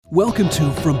Welcome to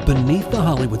From Beneath the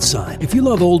Hollywood Sign. If you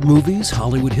love old movies,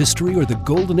 Hollywood history, or the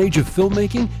golden age of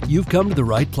filmmaking, you've come to the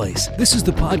right place. This is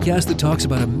the podcast that talks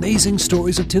about amazing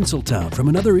stories of Tinseltown from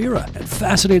another era and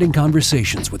fascinating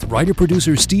conversations with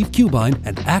writer-producer Steve Cubine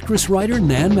and actress-writer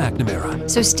Nan McNamara.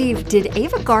 So, Steve, did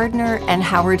Ava Gardner and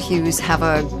Howard Hughes have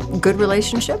a good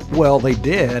relationship? Well, they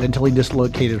did until he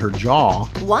dislocated her jaw.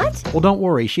 What? Well, don't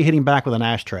worry. She hit him back with an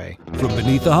ashtray. From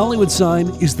Beneath the Hollywood Sign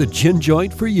is the gin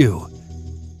joint for you.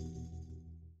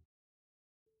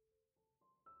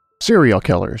 Serial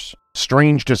killers,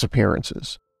 strange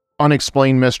disappearances,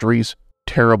 unexplained mysteries,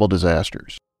 terrible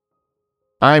disasters.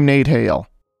 I'm Nate Hale,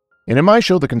 and in my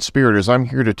show The Conspirators, I'm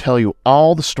here to tell you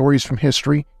all the stories from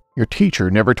history your teacher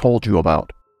never told you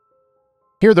about.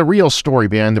 Hear the real story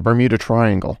behind the Bermuda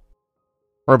Triangle,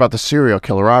 or about the serial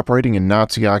killer operating in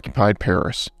Nazi-occupied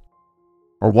Paris,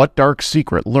 or what dark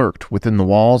secret lurked within the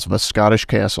walls of a Scottish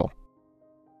castle.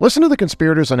 Listen to The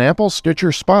Conspirators on Apple, Stitcher,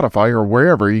 Spotify, or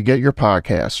wherever you get your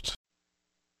podcasts.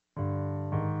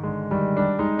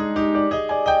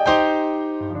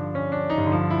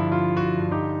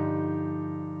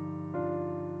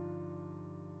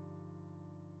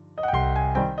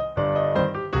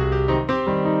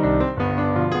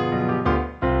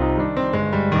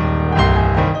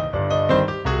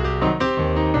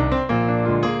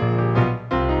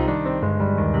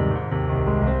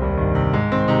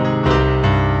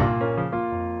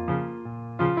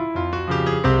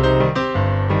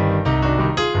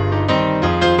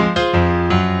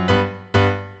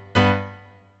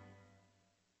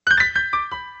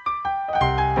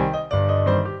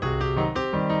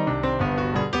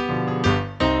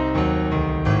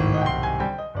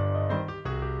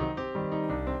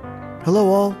 Hello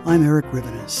all, I'm Eric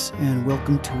Rivenes, and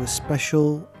welcome to a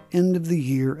special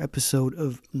end-of-the-year episode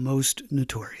of Most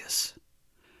Notorious.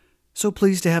 So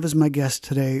pleased to have as my guest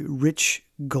today Rich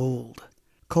Gold,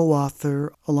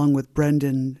 co-author along with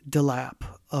Brendan Delap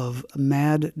of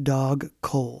Mad Dog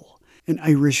Coll, an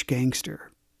Irish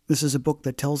gangster. This is a book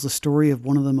that tells the story of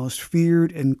one of the most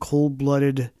feared and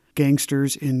cold-blooded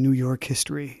gangsters in New York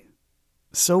history.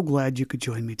 So glad you could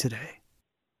join me today.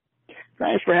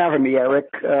 Thanks for having me, Eric.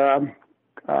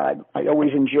 I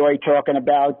always enjoy talking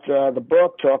about the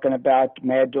book, talking about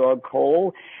Mad Dog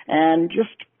Coll, and just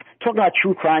talking about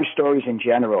true crime stories in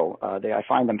general. I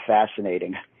find them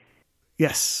fascinating.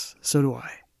 Yes, so do I.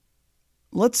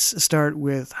 Let's start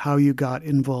with how you got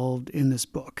involved in this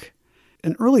book.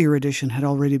 An earlier edition had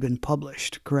already been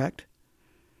published, correct?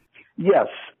 Yes.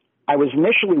 I was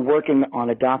initially working on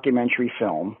a documentary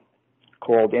film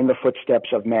called In the Footsteps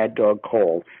of Mad Dog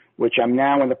Coll, which I'm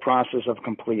now in the process of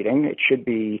completing. It should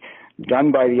be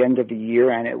done by the end of the year,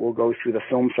 and it will go through the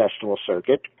film festival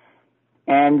circuit.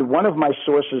 And one of my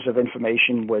sources of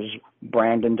information was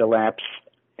Brendan Delap's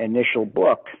initial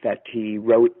book that he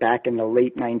wrote back in the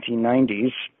late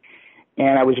 1990s,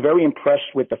 and I was very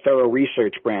impressed with the thorough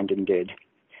research Brendan did.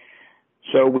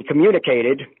 So we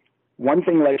communicated, one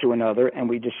thing led to another, and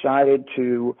we decided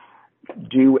to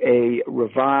do a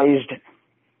revised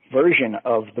version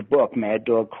of the book, Mad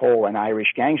Dog Coll, an Irish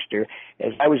Gangster,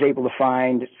 as I was able to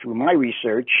find through my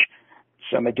research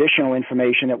some additional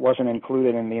information that wasn't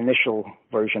included in the initial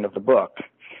version of the book.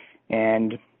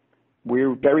 And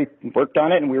worked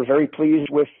on it, and we were very pleased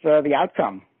with the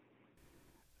outcome.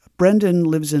 Brendan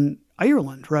lives in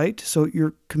Ireland, right? So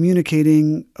you're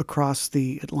communicating across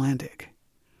the Atlantic.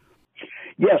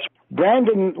 Yes,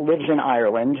 Brendan lives in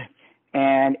Ireland.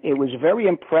 And it was very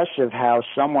impressive how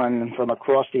someone from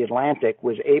across the Atlantic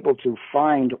was able to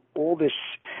find all this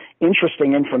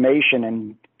interesting information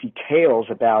and details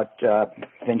about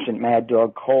Vincent Mad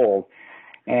Dog Coll.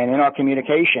 And in our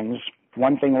communications,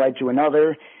 one thing led to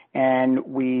another, and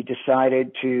we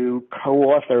decided to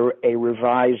co-author a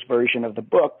revised version of the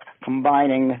book,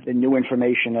 combining the new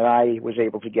information that I was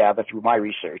able to gather through my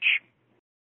research.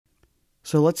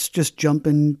 So let's just jump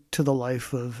into the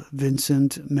life of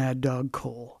Vincent Mad Dog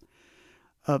Coll.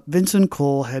 Vincent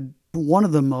Coll had one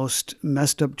of the most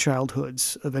messed up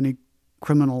childhoods of any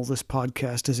criminal this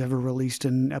podcast has ever released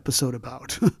an episode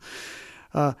about.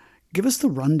 Give us the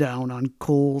rundown on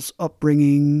Coll's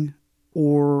upbringing,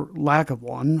 or lack of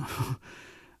one,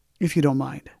 if you don't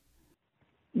mind.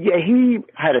 Yeah, he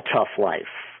had a tough life,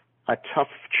 a tough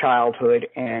childhood,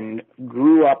 and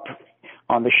grew up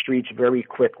on the streets very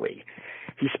quickly.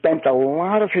 He spent a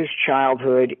lot of his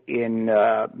childhood in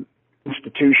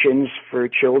institutions for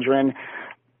children.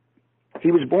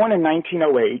 He was born in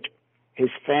 1908. His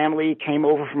family came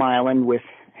over from Ireland with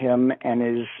him and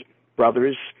his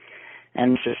brothers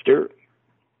and sister.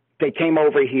 They came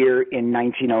over here in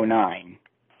 1909.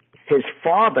 His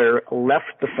father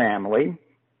left the family.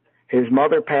 His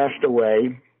mother passed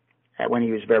away when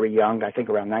he was very young, I think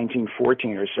around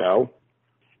 1914 or so.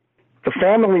 The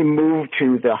family moved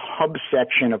to the hub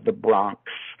section of the Bronx,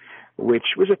 which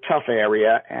was a tough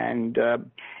area, and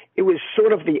it was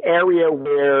sort of the area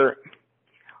where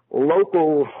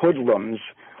local hoodlums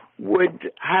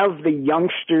would have the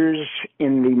youngsters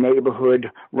in the neighborhood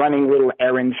running little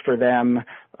errands for them,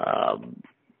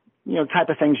 type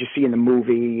of things you see in the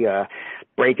movie,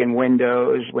 breaking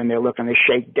windows when they're looking to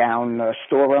shake down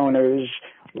store owners,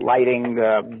 lighting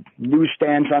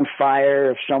newsstands on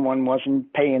fire if someone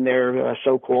wasn't paying their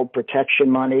so-called protection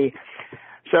money.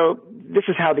 So this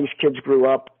is how these kids grew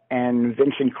up, and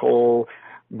Vincent Coll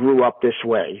grew up this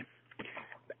way.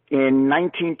 In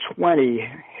 1920,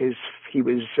 he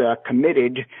was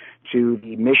committed to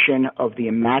the mission of the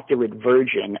Immaculate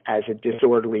Virgin as a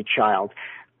disorderly child.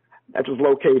 That was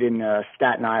located in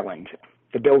Staten Island.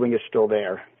 The building is still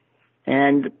there.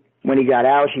 And when he got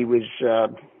out, he was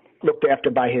looked after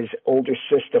by his older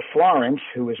sister, Florence,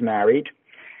 who was married.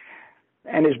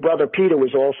 And his brother, Peter,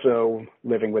 was also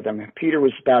living with him. Peter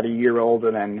was about a year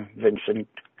older than Vincent.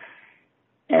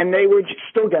 And they were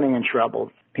still getting in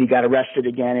trouble. He got arrested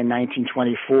again in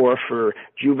 1924 for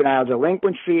juvenile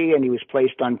delinquency, and he was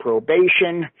placed on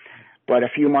probation. But a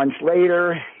few months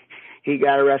later, he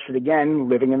got arrested again,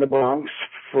 living in the Bronx,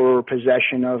 for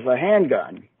possession of a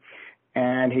handgun.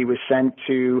 And he was sent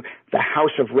to the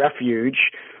House of Refuge,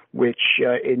 which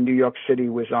in New York City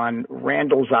was on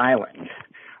Randall's Island.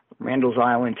 Randall's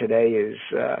Island today is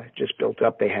just built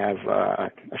up. They have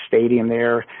a stadium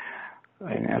there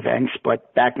and events,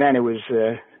 but back then it was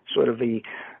it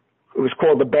was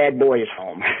called the Bad Boys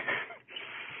Home.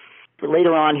 But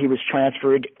later on, he was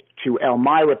transferred to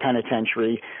Elmira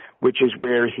Penitentiary, which is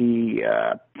where he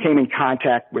came in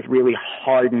contact with really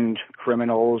hardened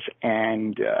criminals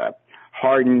and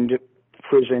hardened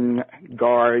prison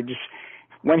guards.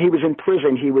 When he was in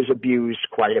prison, he was abused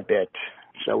quite a bit,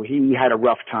 so he had a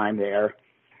rough time there.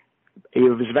 He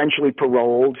was eventually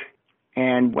paroled,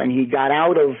 and when he got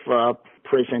out of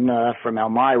prison from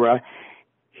Elmira,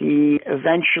 he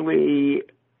eventually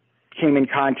came in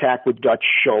contact with Dutch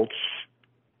Schultz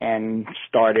and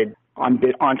started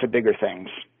onto bigger things.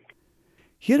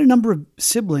 He had a number of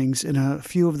siblings, and a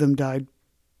few of them died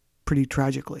pretty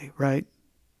tragically, right?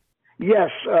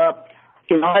 Yes.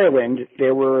 In Ireland,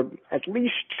 there were at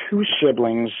least two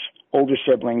siblings, older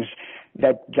siblings,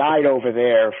 that died over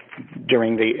there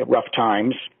during the rough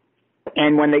times.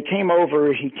 And when they came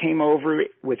over, he came over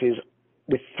with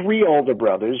three older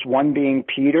brothers, one being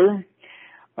Peter,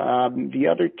 the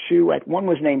other two, one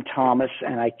was named Thomas,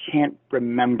 and I can't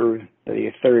remember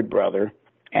the third brother,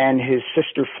 and his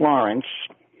sister Florence.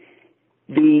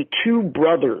 The two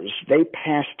brothers, they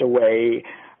passed away,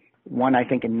 one I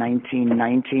think in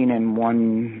 1919 and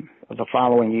one the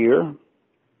following year.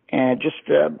 And just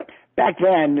back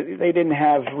then, they didn't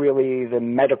have really the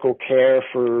medical care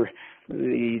for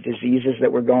the diseases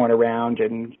that were going around,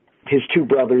 and his two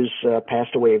brothers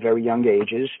passed away at very young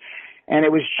ages. And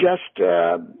it was just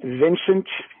Vincent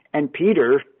and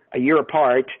Peter, a year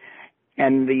apart,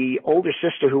 and the older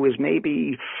sister, who was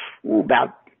maybe about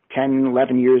 10,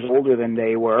 11 years older than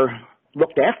they were,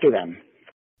 looked after them.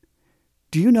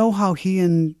 Do you know how he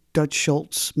and Dutch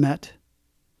Schultz met?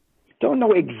 Don't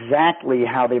know exactly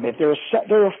how they met. There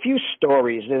are a few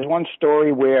stories. There's one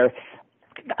story where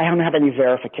I don't have any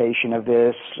verification of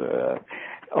this.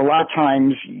 A lot of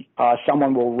times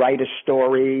someone will write a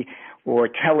story or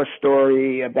tell a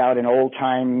story about an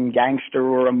old-time gangster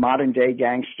or a modern-day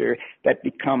gangster that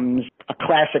becomes a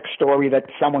classic story that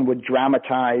someone would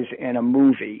dramatize in a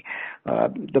movie.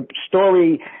 The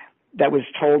story that was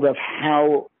told of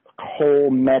how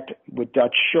Coll met with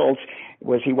Dutch Schultz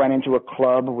was he went into a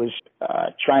club, was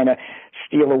trying to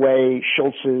steal away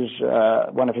Schultz's,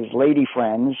 one of his lady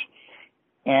friends,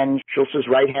 and Schultz's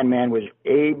right-hand man was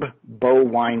Abe Bo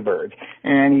Weinberg.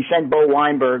 And he sent Bo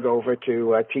Weinberg over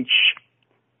to teach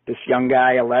this young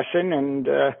guy a lesson, and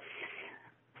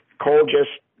Coll just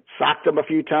socked him a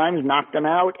few times, knocked him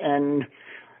out, and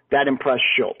that impressed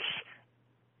Schultz.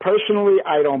 Personally,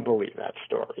 I don't believe that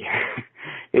story.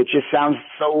 It just sounds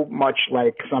so much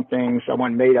like something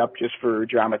someone made up just for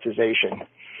dramatization.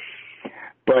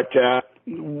 But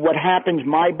what happened,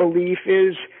 my belief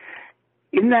is,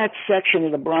 in that section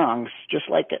of the Bronx, just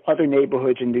like other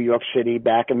neighborhoods in New York City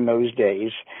back in those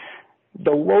days,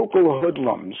 the local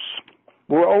hoodlums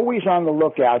were always on the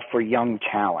lookout for young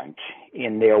talent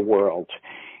in their world.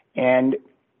 And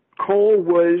Coll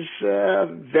was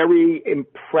very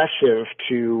impressive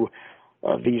to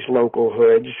these local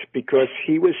hoods because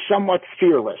he was somewhat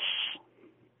fearless.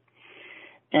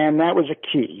 And that was a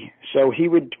key. So he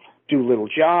would do little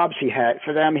jobs. He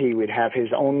would have his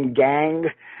own gang.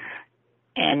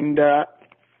 And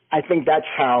I think that's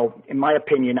how, in my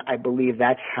opinion, I believe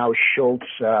that's how Schultz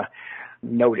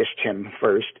noticed him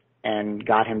first and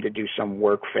got him to do some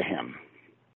work for him.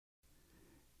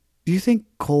 Do you think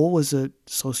Coll was a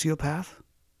sociopath?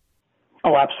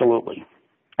 Oh, absolutely.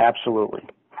 Absolutely.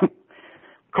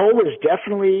 Coll is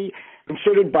definitely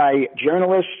considered by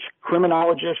journalists,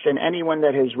 criminologists, and anyone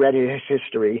that has read his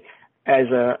history as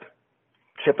a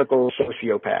typical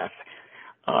sociopath.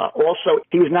 Also,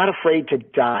 he was not afraid to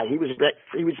die. He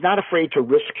was not afraid to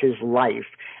risk his life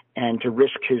and to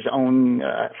risk his own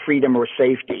freedom or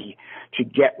safety to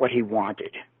get what he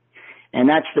wanted. And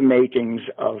that's the makings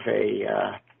of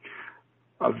a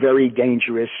very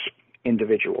dangerous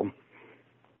individual.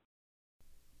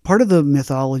 Part of the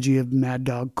mythology of Mad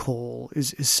Dog Coll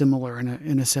is similar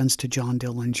in a sense to John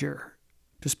Dillinger.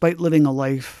 Despite living a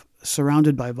life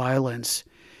surrounded by violence,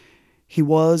 he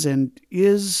was and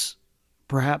is,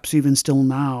 perhaps even still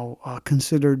now,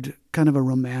 considered kind of a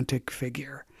romantic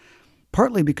figure,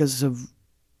 partly because of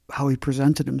how he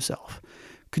presented himself.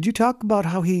 Could you talk about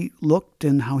how he looked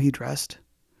and how he dressed?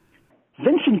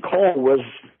 Vincent Coll was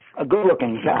a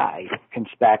good-looking guy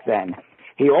back then.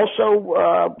 He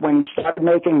also, when he started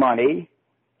making money,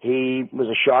 he was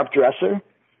a sharp dresser.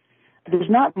 There's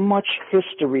not much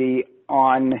history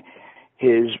on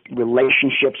his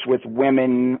relationships with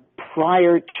women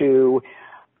prior to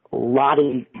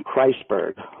Lottie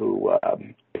Kreisberg, who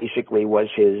basically was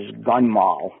his gun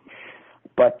moll.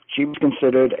 But she was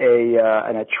considered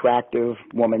an attractive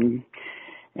woman,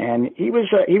 and he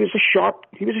was a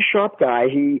sharp guy.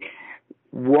 He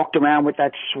walked around with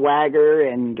that swagger,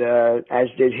 and as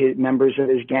did his members of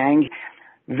his gang.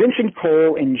 Vincent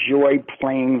Coll enjoyed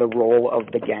playing the role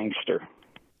of the gangster.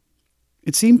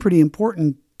 It seemed pretty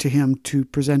important to him to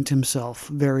present himself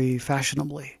very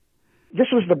fashionably. This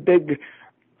was the big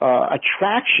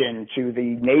attraction to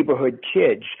the neighborhood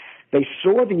kids. They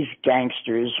saw these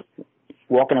gangsters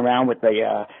walking around with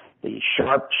the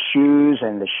sharp shoes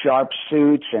and the sharp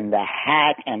suits and the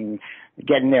hat and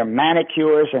getting their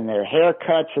manicures and their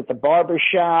haircuts at the barber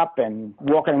shop and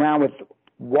walking around with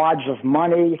wads of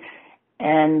money.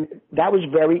 And that was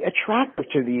very attractive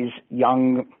to these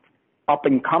young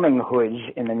up-and-coming hoods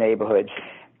in the neighborhoods.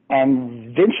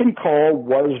 And Vincent Coll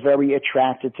was very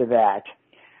attracted to that.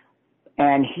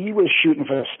 And he was shooting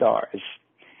for the stars.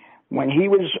 When he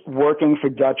was working for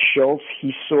Dutch Schultz,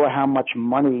 he saw how much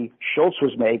money Schultz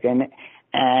was making,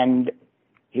 and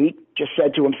he just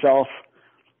said to himself,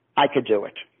 I could do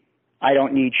it. I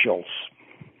don't need Schultz.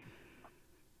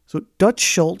 So Dutch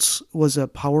Schultz was a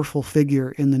powerful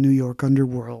figure in the New York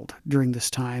underworld during this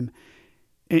time.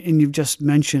 And you've just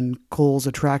mentioned Coll's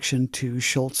attraction to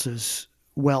Schultz's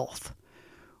wealth.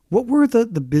 What were the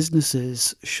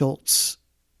businesses Schultz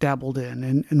dabbled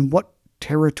in, and what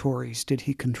territories did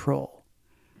he control?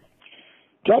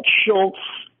 Dutch Schultz,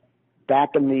 back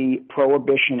in the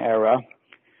Prohibition era,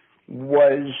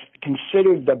 was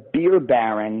considered the beer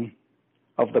baron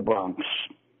of the Bronx.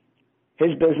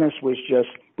 His business was just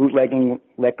bootlegging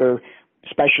liquor,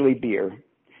 especially beer.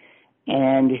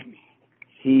 And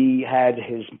he had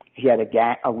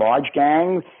a large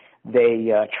gang.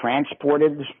 They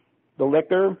transported the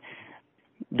liquor.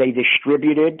 They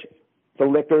distributed the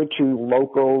liquor to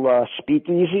local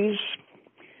speakeasies.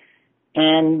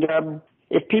 And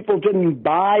if people didn't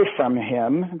buy from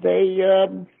him, they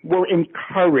were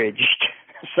encouraged,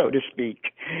 so to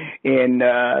speak, in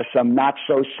some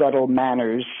not-so-subtle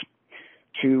manners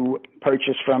to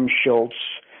purchase from Schultz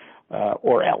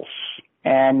or else.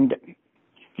 And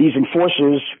these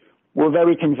enforcers were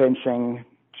very convincing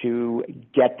to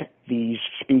get these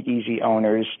speakeasy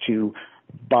owners to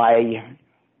buy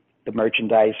the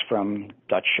merchandise from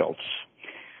Dutch Schultz.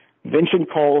 Vincent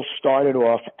Coll started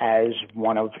off as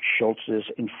one of Schultz's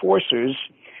enforcers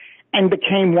and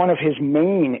became one of his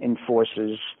main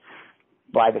enforcers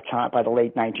by the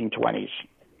late 1920s.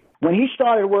 When he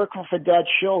started working for Dutch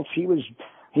Schultz, he was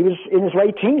in his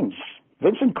late teens.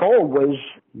 Vincent Coll was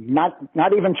not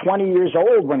even 20 years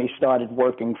old when he started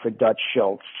working for Dutch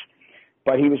Schultz,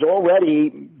 but he was already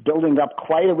building up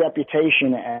quite a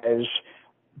reputation as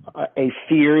a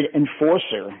feared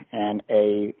enforcer and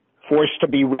a force to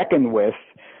be reckoned with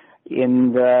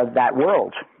in that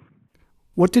world.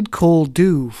 What did Coll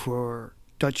do for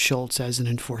Dutch Schultz as an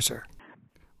enforcer?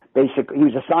 Basically, he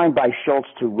was assigned by Schultz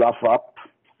to rough up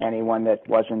anyone that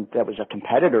was a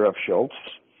competitor of Schultz.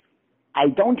 I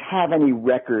don't have any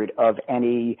record of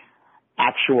any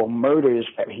actual murders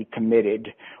that he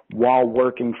committed while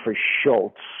working for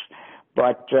Schultz,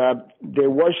 but there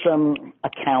were some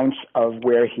accounts of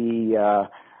where he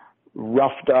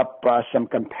roughed up some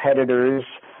competitors,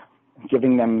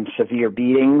 giving them severe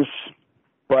beatings.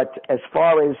 But as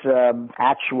far as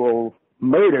actual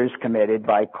murders committed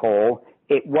by Coll,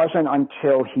 it wasn't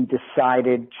until he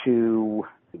decided to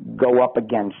go up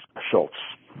against Schultz.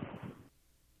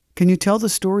 Can you tell the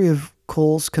story of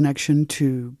Coll's connection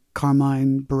to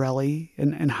Carmine Borelli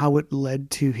and how it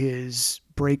led to his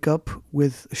breakup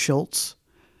with Schultz?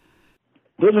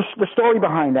 The story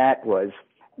behind that was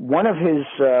one of his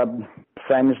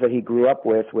friends that he grew up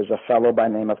with was a fellow by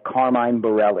the name of Carmine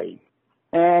Borelli.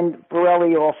 And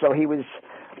Borelli also, he was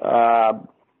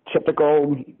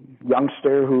typical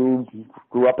youngster who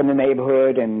grew up in the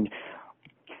neighborhood, and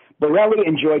Borelli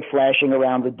enjoyed flashing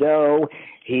around the dough.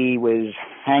 He was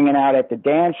hanging out at the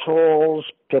dance halls,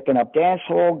 picking up dance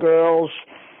hall girls,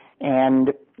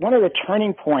 and one of the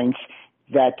turning points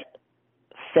that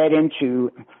fed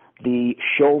into the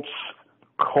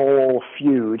Schultz-Coll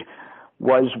feud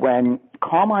was when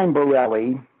Carmine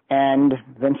Borelli and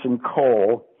Vincent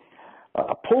Coll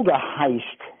pulled a heist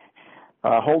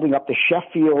holding up the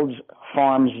Sheffield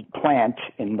Farms plant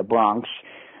in the Bronx,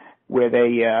 where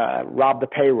they robbed the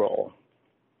payroll.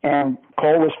 And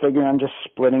Coll was figuring on just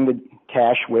splitting the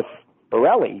cash with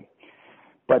Borelli.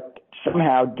 But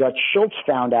somehow Dutch Schultz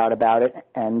found out about it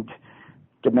and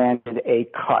demanded a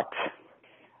cut.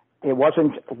 It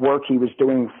wasn't work he was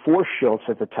doing for Schultz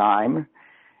at the time,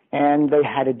 and they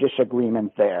had a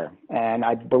disagreement there. And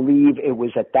I believe it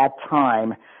was at that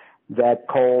time that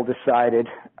Coll decided,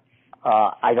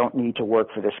 I don't need to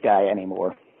work for this guy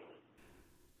anymore.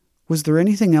 Was there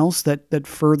anything else that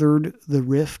furthered the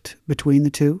rift between the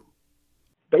two?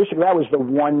 Basically, that was the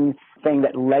one thing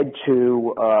that led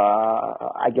to,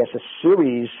 I guess, a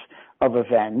series of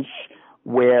events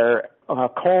where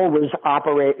Coll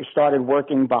started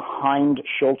working behind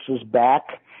Schultz's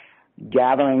back,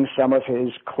 gathering some of his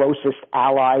closest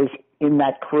allies in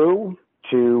that crew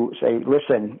to say,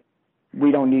 listen,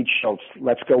 we don't need Schultz.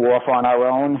 Let's go off on our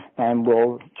own and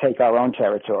we'll take our own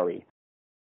territory.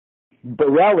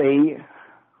 Borelli,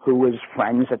 who was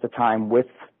friends at the time with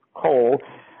Coll,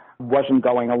 wasn't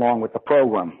going along with the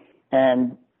program.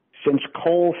 And since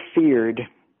Coll feared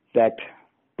that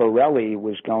Borelli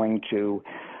was going to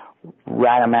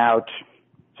rat him out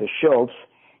to Schultz,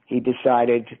 he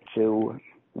decided to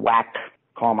whack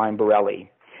Carmine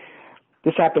Borelli.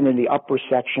 This happened in the upper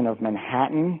section of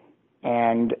Manhattan,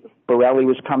 and Borelli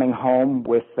was coming home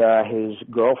with his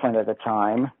girlfriend at the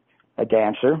time, a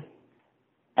dancer,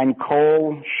 and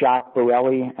Coll shot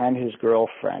Borelli and his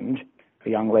girlfriend, a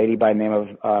young lady by the name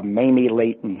of Mamie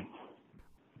Layton.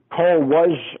 Coll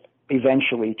was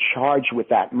eventually charged with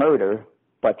that murder,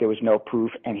 but there was no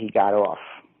proof, and he got off.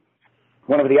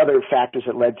 One of the other factors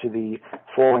that led to the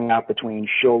falling out between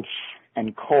Schultz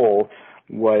and Coll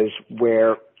was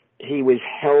where he was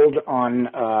held on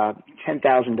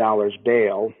 $10,000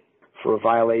 bail for a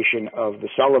violation of the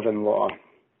Sullivan Law.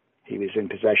 He was in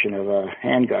possession of a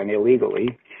handgun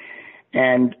illegally.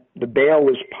 And the bail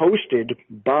was posted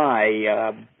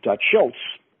by Dutch Schultz,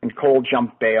 and Coll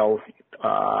jumped bail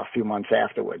a few months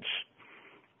afterwards.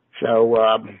 So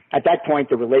at that point,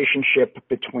 the relationship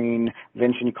between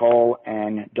Vincent Coll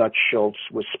and Dutch Schultz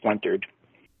was splintered.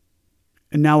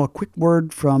 And now a quick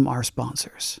word from our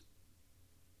sponsors.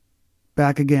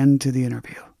 Back again to the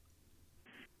interview.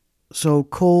 So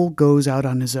Coll goes out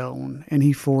on his own, and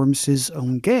he forms his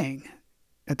own gang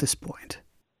at this point.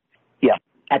 Yeah.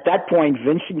 At that point,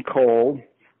 Vincent Coll,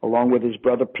 along with his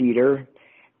brother Peter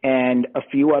and a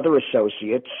few other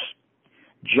associates,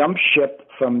 jumped ship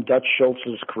from Dutch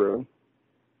Schultz's crew,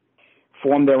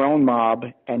 formed their own mob,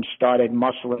 and started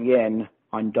muscling in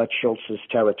on Dutch Schultz's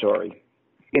territory.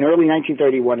 In early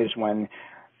 1931 is when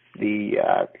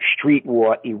the street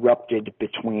war erupted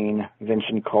between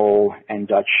Vincent Coll and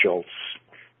Dutch Schultz,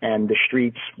 and the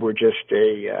streets were just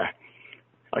a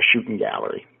shooting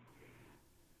gallery.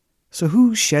 So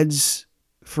who sheds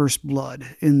first blood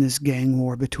in this gang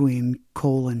war between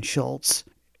Coll and Schultz?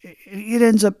 It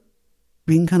ends up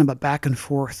being kind of a back and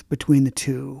forth between the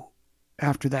two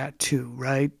after that too,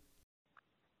 right?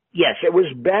 Yes, it was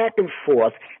back and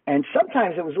forth, and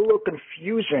sometimes it was a little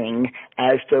confusing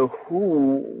as to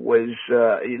who was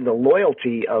the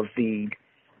loyalty of the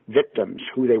victims,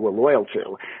 who they were loyal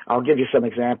to. I'll give you some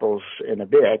examples in a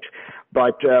bit,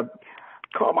 but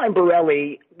Carmine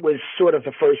Borelli was sort of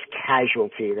the first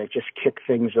casualty that just kicked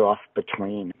things off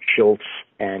between Schultz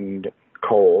and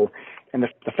Coll, and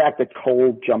the fact that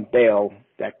Coll jumped bail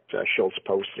that Schultz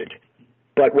posted.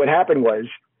 But what happened was,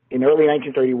 in early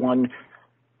 1931,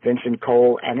 Vincent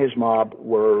Coll and his mob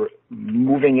were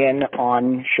moving in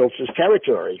on Schultz's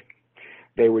territory.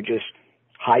 They were just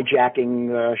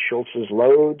hijacking Schultz's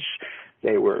loads.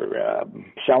 They were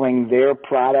selling their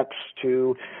products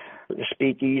to the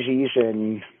speakeasies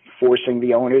and forcing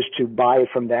the owners to buy it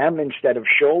from them instead of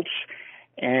Schultz.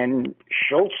 And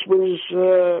Schultz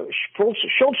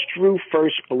drew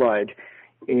first blood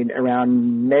in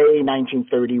around May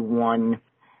 1931.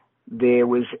 There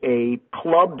was a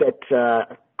club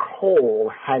that Coll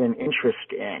had an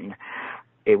interest in.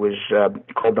 It was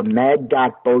called the Mad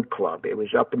Dog Boat Club. It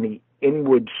was up in the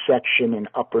Inwood section in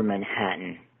Upper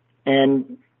Manhattan.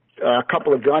 And a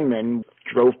couple of gunmen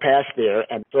drove past there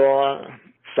and saw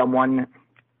someone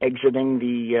exiting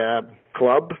the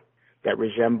club that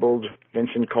resembled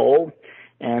Vincent Coll,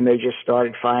 and they just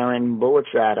started firing bullets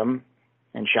at him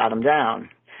and shot him down.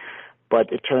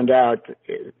 But it turned out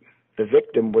the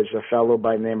victim was a fellow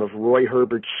by the name of Roy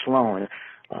Herbert Sloan,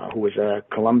 who was a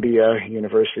Columbia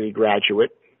University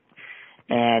graduate.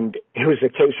 And it was a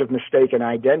case of mistaken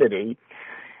identity.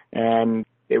 And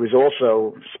it was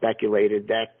also speculated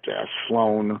that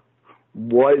Sloan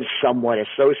was somewhat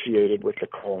associated with the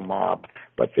Coll mob,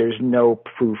 but there's no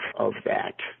proof of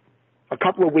that. A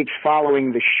couple of weeks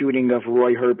following the shooting of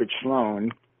Roy Herbert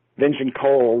Sloan, Vincent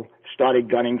Coll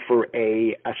started gunning for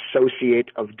a associate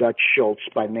of Dutch Schultz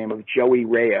by the name of Joey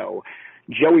Rayo.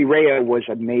 Joey Rayo was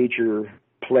a major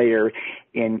player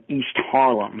in East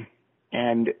Harlem,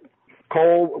 and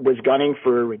Coll was gunning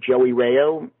for Joey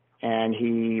Rayo, and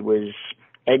he was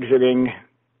exiting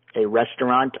a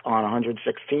restaurant on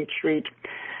 116th Street.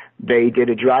 They did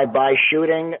a drive-by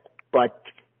shooting, but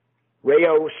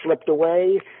Rayo slipped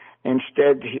away.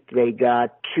 Instead, they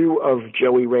got two of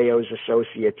Joey Rayo's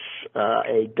associates,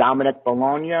 a Dominic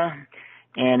Bologna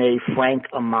and a Frank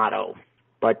Amato.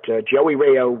 But Joey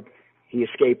Rayo, he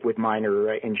escaped with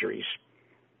minor injuries.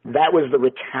 That was the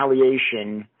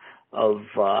retaliation of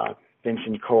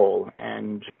Vincent Coll,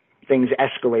 and things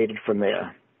escalated from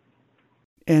there.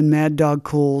 And Mad Dog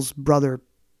Coll's brother,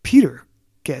 Peter,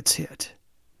 gets hit.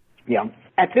 Yeah.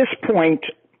 At this point,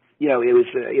 it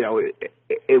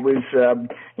was,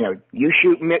 you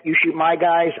shoot my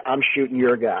guys, I'm shooting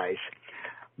your guys.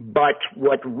 But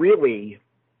what really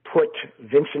put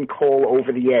Vincent Coll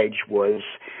over the edge was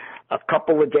a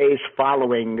couple of days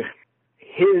following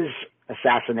his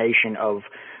assassination of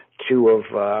two of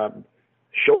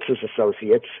Schultz's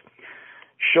associates.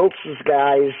 Schultz's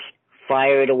guys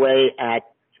fired away at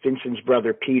Vincent's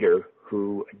brother Peter,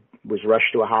 who was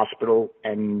rushed to a hospital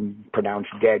and pronounced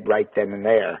dead right then and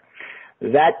there.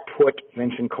 That put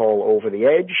Vincent Coll over the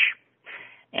edge,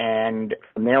 and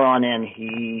from there on in,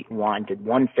 he wanted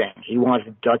one thing. He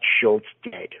wanted Dutch Schultz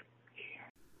dead.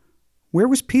 Where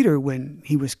was Peter when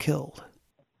he was killed?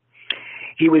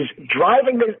 He was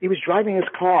driving his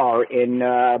car in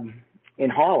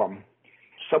Harlem,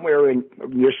 somewhere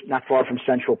not far from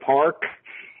Central Park,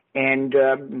 and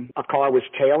a car was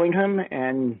tailing him,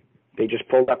 and they just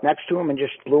pulled up next to him and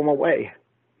just blew him away.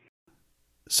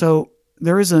 So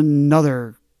there is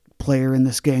another player in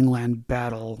this gangland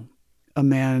battle, a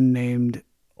man named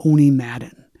Oni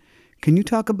Madden. Can you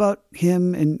talk about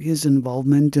him and his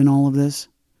involvement in all of this?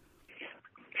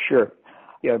 Sure.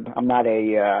 Yeah, I'm not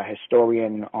a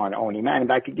historian on Oni Madden,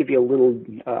 but I could give you a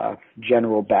little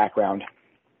general background.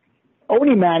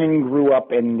 Oni Madden grew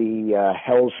up in the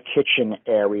Hell's Kitchen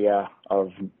area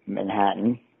of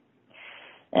Manhattan,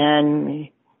 and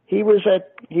he was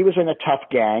in a tough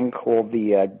gang called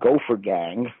the Gopher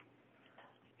Gang.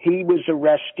 He was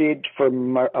arrested for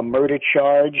a murder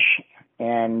charge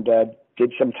and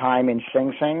did some time in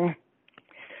Sing Sing.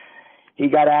 He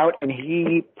got out and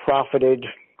he profited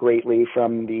greatly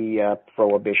from the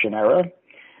Prohibition era.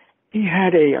 He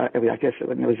had it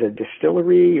was a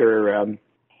distillery, or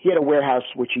he had a warehouse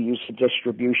which he used for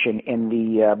distribution in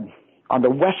the on the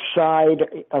west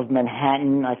side of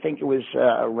Manhattan. I think it was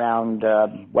around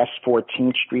West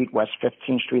 14th Street, West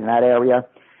 15th Street, in that area.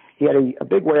 He had a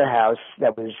big warehouse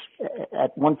that was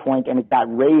at one point, and it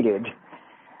got raided,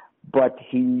 but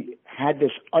he had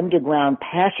this underground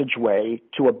passageway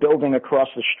to a building across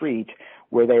the street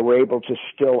where they were able to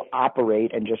still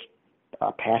operate and just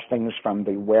pass things from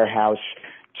the warehouse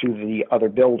to the other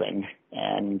building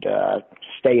and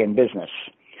stay in business.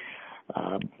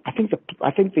 I think the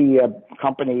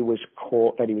company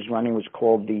that he was running was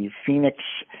called the Phoenix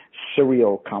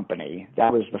Cereal Company.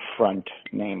 That was the front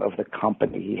name of the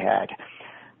company he had.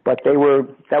 But that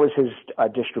was his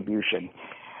distribution.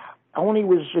 Oni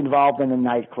was involved in the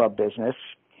nightclub business.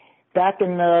 Back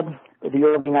in the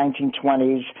early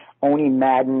 1920s, Oni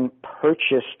Madden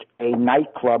purchased a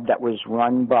nightclub that was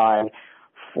run by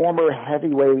former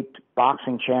heavyweight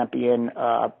boxing champion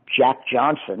Jack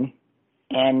Johnson,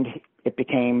 and it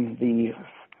became the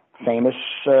famous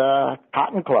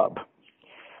Cotton Club.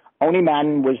 Oni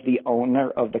Madden was the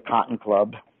owner of the Cotton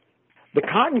Club. The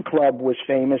Cotton Club was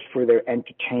famous for their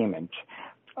entertainment.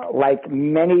 Like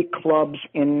many clubs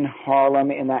in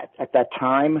Harlem at that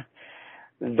time,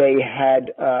 they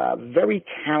had very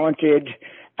talented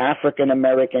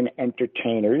African-American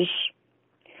entertainers,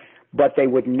 but they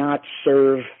would not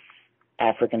serve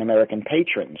African-American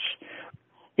patrons.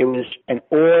 It was an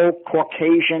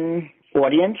all-Caucasian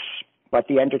audience, but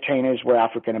the entertainers were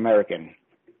African-American.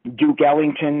 Duke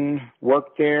Ellington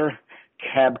worked there.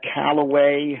 Cab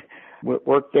Calloway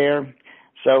worked there.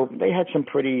 So they had some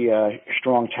pretty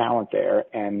strong talent there,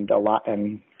 and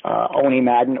Oni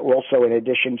Madden also, in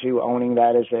addition to owning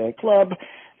that as a club,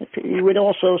 he would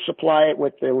also supply it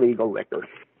with illegal liquor.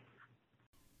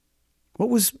 What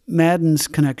was Madden's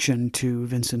connection to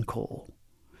Vincent Coll?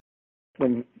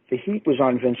 When the heat was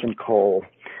on Vincent Coll,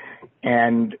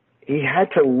 and he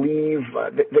had to leave,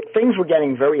 things were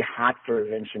getting very hot for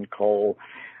Vincent Coll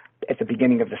at the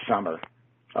beginning of the summer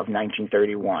of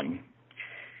 1931.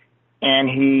 And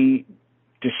he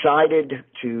decided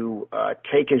to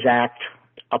take his act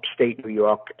upstate New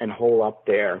York and hole up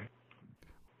there.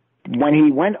 When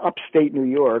he went upstate New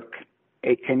York,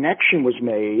 a connection was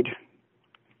made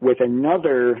with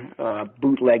another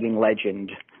bootlegging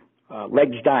legend,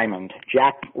 Legs Diamond,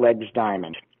 Jack Legs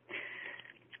Diamond.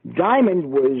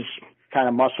 Diamond was kind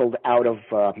of muscled out of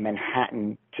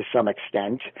Manhattan to some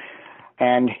extent,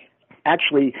 and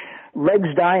actually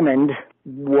Legs Diamond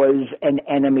was an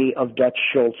enemy of Dutch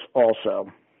Schultz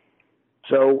also.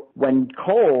 So when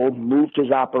Coll moved his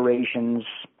operations,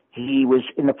 he was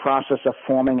in the process of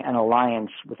forming an alliance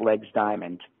with Legs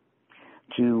Diamond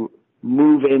to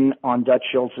move in on Dutch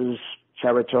Schultz's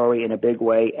territory in a big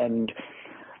way and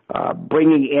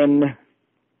bringing in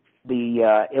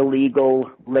the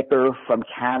illegal liquor from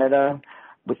Canada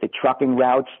with the trucking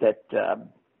routes that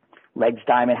Legs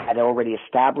Diamond had already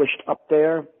established up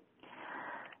there.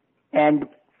 And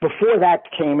before that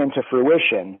came into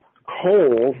fruition,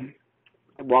 Coll,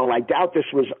 while I doubt this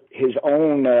was his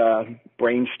own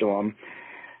brainstorm,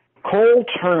 Coll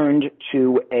turned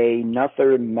to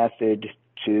another method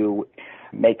to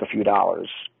make a few dollars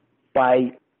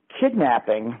by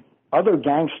kidnapping other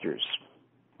gangsters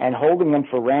and holding them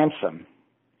for ransom.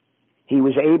 He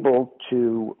was able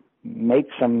to make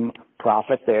some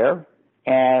profit there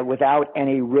and without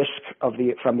any risk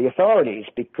from the authorities,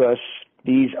 because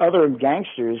these other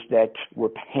gangsters that were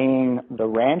paying the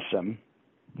ransom,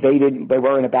 they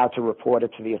weren't about to report it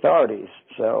to the authorities.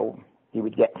 So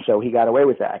he got away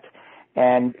with that.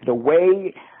 And the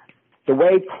way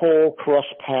Coll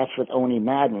crossed paths with Oni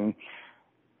Madden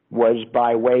was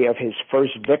by way of his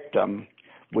first victim,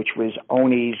 which was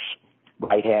Oni's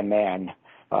right-hand man,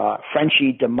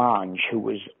 Frenchie Demange, who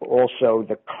was also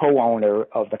the co-owner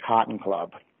of the Cotton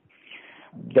Club.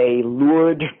 They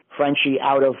lured Frenchie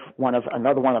out of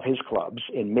another one of his clubs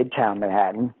in Midtown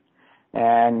Manhattan,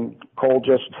 and Coll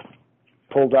just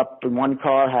pulled up in one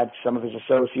car, had some of his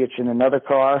associates in another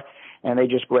car, and they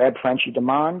just grabbed Frenchie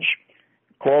Demange,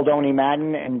 called Oni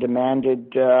Madden, and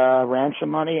demanded ransom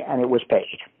money, and it was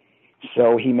paid.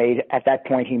 So at that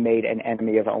point he made an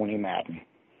enemy of Oni Madden.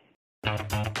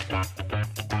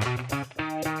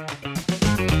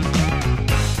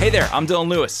 Hey there, I'm Dylan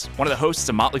Lewis, one of the hosts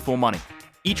of Motley Fool Money.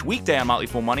 Each weekday on Motley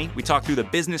Fool Money, we talk through the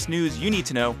business news you need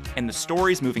to know and the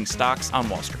stories moving stocks on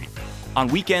Wall Street. On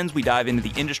weekends, we dive into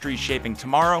the industries shaping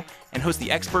tomorrow and host the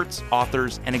experts,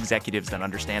 authors, and executives that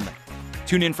understand them.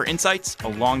 Tune in for insights, a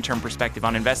long-term perspective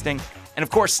on investing, and of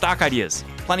course, stock ideas.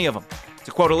 Plenty of them.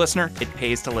 To quote a listener, it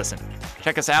pays to listen.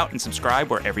 Check us out and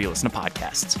subscribe wherever you listen to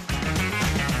podcasts.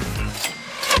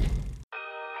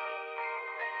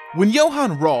 When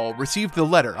Johann Rall received the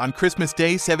letter on Christmas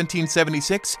Day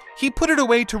 1776, he put it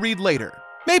away to read later.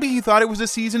 Maybe he thought it was a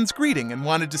season's greeting and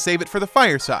wanted to save it for the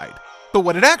fireside. But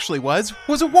what it actually was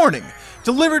a warning,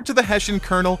 delivered to the Hessian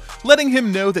colonel, letting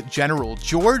him know that General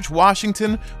George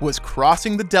Washington was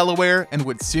crossing the Delaware and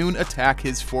would soon attack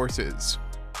his forces.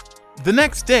 The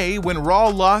next day, when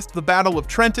Rall lost the Battle of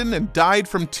Trenton and died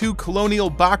from 2 colonial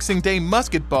Boxing Day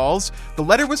musket balls, the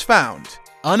letter was found,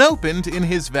 unopened, in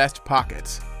his vest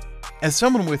pocket. As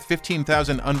someone with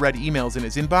 15,000 unread emails in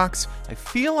his inbox, I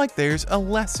feel like there's a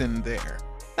lesson there.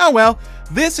 Oh well,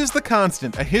 this is The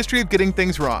Constant, a history of getting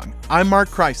things wrong. I'm Mark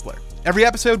Chrysler. Every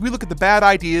episode, we look at the bad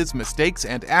ideas, mistakes,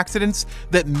 and accidents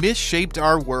that misshaped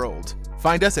our world.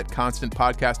 Find us at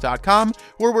constantpodcast.com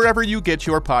or wherever you get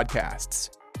your podcasts.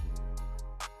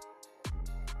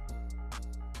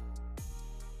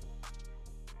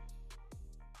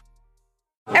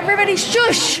 Everybody Everybody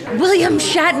shush! William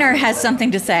Shatner has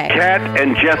something to say. Cat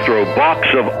and Jethro, box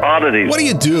of oddities. What do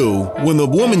you do when the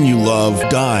woman you love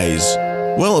dies?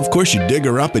 Well, of course you dig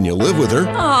her up and you live with her.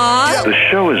 Aww. The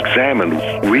show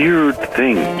examines weird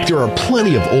things. There are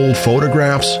plenty of old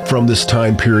photographs from this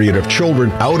time period of children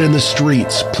out in the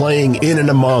streets playing in and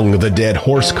among the dead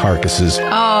horse carcasses.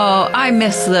 Oh, I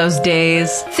miss those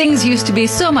days. Things used to be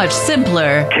so much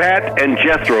simpler. Cat and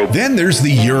Jethro. Then there's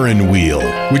the urine wheel,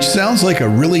 which sounds like a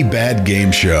really bad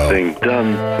game show. Thing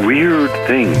done weird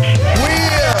things.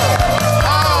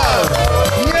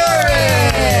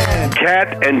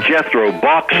 Cat and Jethro,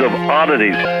 box of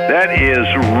oddities. That is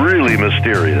really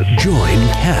mysterious. Join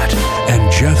Cat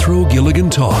and Jethro Gilligan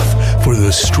Toth for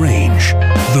the strange,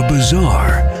 the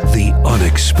bizarre, the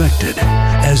unexpected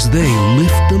as they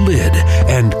lift the lid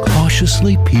and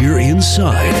cautiously peer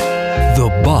inside the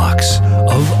Box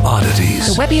of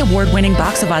Oddities. The Webby Award-winning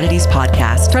Box of Oddities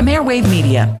podcast from Airwave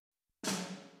Media.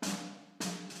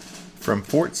 From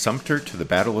Fort Sumter to the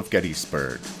Battle of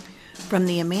Gettysburg. From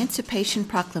the Emancipation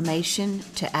Proclamation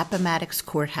to Appomattox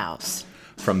Courthouse.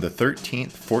 From the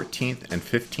 13th, 14th, and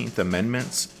 15th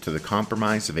Amendments to the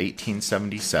Compromise of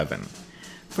 1877.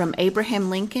 From Abraham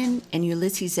Lincoln and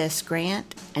Ulysses S.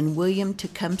 Grant and William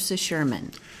Tecumseh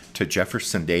Sherman. To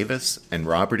Jefferson Davis and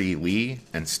Robert E. Lee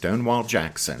and Stonewall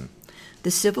Jackson.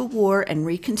 The Civil War and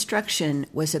Reconstruction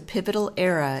was a pivotal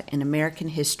era in American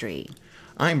history.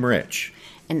 I'm Rich.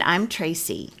 And I'm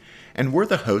Tracy. And we're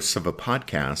the hosts of a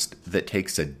podcast that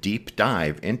takes a deep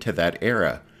dive into that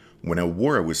era when a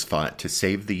war was fought to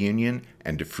save the Union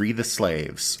and to free the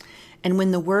slaves. And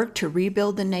when the work to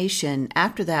rebuild the nation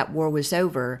after that war was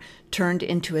over turned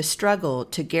into a struggle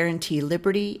to guarantee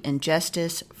liberty and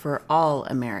justice for all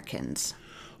Americans.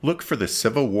 Look for the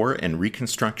Civil War and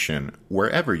Reconstruction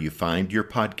wherever you find your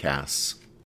podcasts.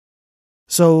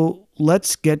 So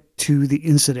let's get to the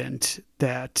incident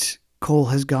that Coll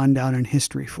has gone down in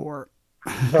history for.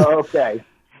 Okay.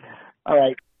 All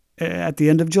right. At the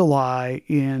end of July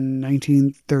in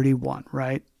 1931,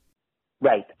 right?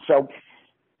 Right. So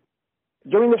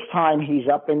during this time, he's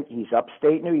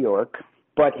upstate New York,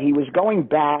 but he was going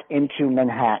back into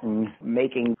Manhattan,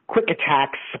 making quick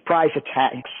attacks, surprise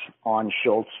attacks on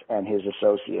Schultz and his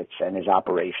associates and his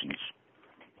operations.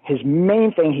 His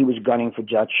main thing, he was gunning for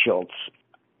Dutch Schultz.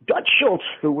 Dutch Schultz,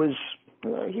 who was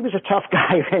he was a tough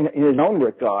guy in his own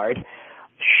regard.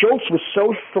 Schultz was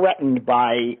so threatened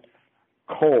by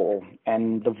Coll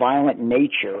and the violent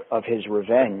nature of his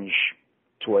revenge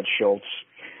towards Schultz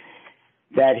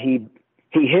that he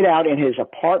hid out in his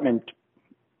apartment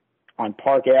on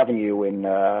Park Avenue in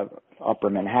Upper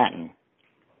Manhattan.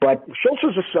 But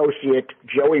Schultz's associate,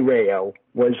 Joey Rayo,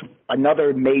 was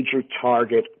another major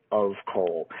target of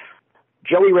Coll.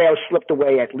 Joey Rayo slipped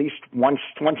away at least one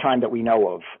time that we know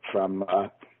of from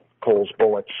Coll's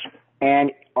bullets.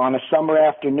 And on a summer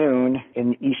afternoon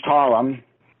in East Harlem,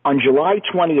 on July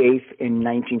 28th in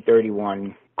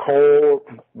 1931, Coll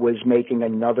was making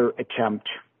another attempt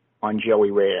on Joey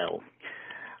Rayo.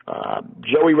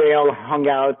 Joey Rayo hung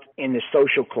out in the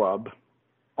social club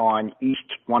on East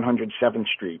 107th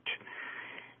Street,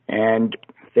 and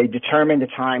they determined the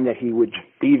time that he would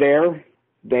be there.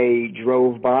 They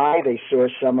drove by, they saw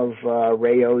some of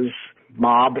Rayo's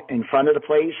mob in front of the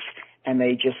place, and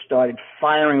they just started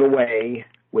firing away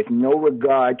with no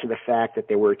regard to the fact that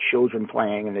there were children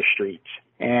playing in the streets.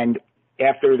 And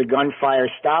after the gunfire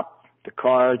stopped, the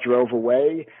car drove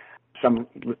away. Some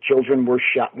children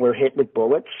were hit with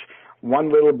bullets.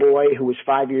 One little boy who was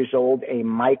 5 years old, a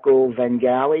Michael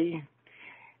Vengali,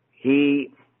 he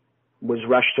was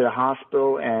rushed to the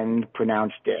hospital and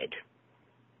pronounced dead.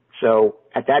 So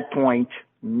at that point,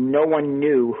 no one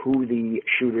knew who the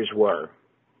shooters were.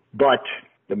 But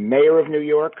the mayor of New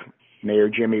York, Mayor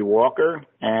Jimmy Walker,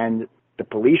 and the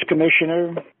police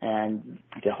commissioner and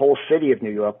the whole city of New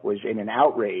York was in an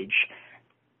outrage.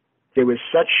 There was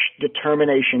such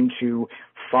determination to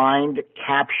find,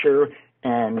 capture,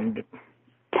 and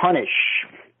punish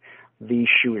these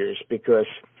shooters, because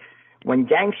when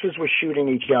gangsters were shooting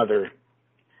each other,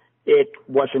 it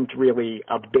wasn't really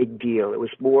a big deal. It was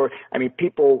more,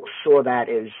 people saw that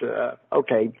as,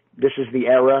 okay, this is the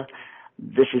era,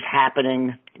 this is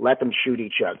happening, let them shoot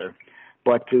each other.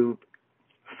 But to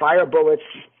fire bullets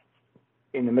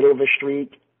in the middle of a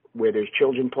street where there's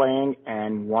children playing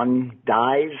and one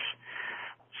dies,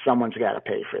 someone's got to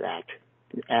pay for that.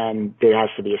 And there has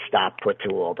to be a stop put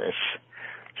to all this.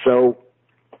 So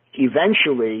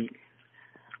eventually,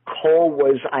 Coll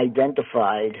was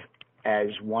identified as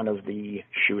one of the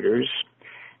shooters,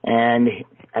 and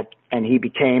he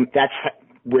became, that's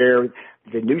where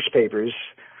the newspapers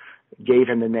gave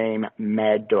him the name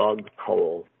Mad Dog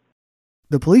Coll.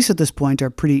 The police at this point are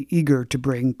pretty eager to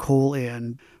bring Coll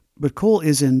in, but Coll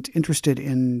isn't interested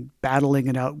in battling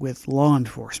it out with law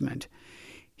enforcement.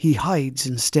 He hides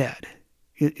instead.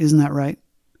 Isn't that right?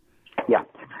 Yeah.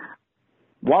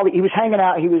 While he was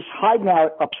hiding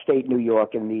out upstate New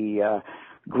York in the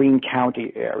Greene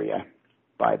County area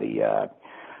by the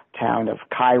town of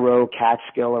Cairo,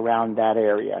 Catskill, around that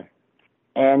area.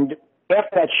 And after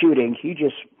that shooting, he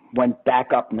just went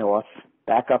back up north,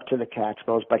 back up to the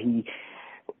Catskills, but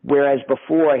whereas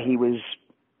before he was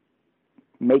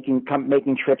making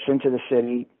trips into the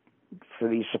city for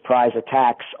these surprise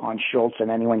attacks on Schultz and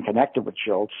anyone connected with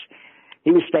Schultz,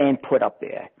 he was staying put up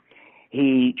there.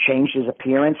 He changed his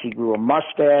appearance. He grew a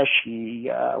mustache. He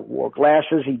wore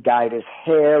glasses. He dyed his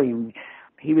hair.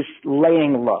 He was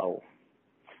laying low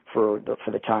for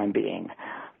the time being.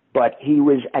 But he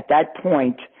was, at that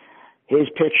point, his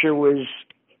picture was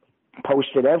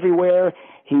posted everywhere.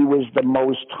 He was the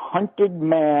most hunted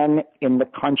man in the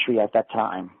country at that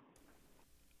time.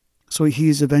 So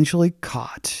he's eventually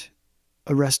caught,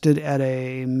 arrested at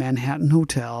a Manhattan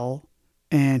hotel,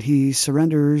 and he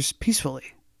surrenders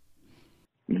peacefully.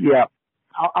 Yeah.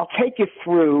 I'll take you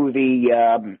through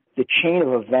the chain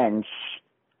of events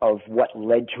of what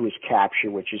led to his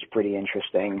capture, which is pretty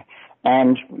interesting.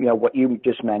 And, what you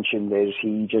just mentioned is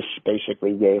he just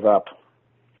basically gave up.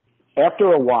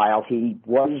 After a while, he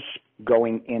was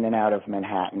going in and out of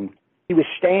Manhattan. He was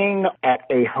staying at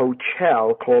a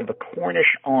hotel called the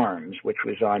Cornish Arms, which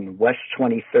was on West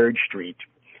 23rd Street,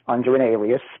 under an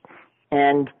alias,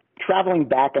 and traveling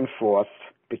back and forth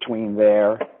between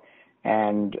there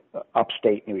and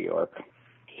upstate New York.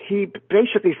 He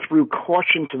basically threw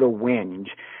caution to the wind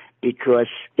because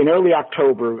in early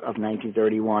October of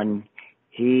 1931,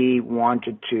 he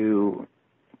wanted to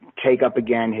take up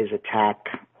again his attack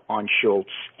on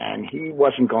Schultz, and he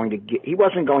wasn't going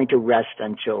to rest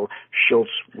until Schultz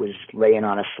was laying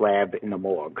on a slab in the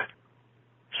morgue.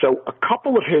 So a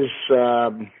couple of his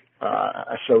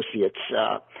associates,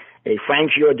 a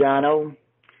Frank Giordano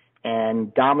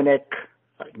and Dominic,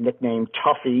 nicknamed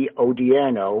Tuffy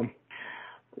Odierno,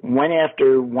 went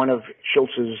after one of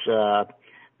Schultz's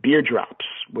beer drops,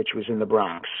 which was in the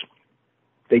Bronx.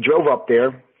 They drove up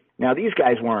there. Now, these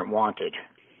guys weren't wanted,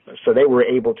 so they were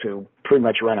able to pretty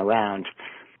much run around.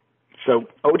 So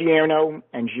Odierno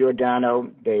and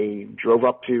Giordano, they drove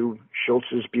up to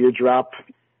Schultz's beer drop.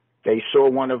 They saw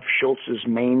one of Schultz's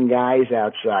main guys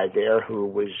outside there who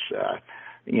was,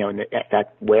 at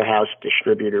that warehouse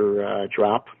distributor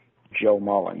drop, Joe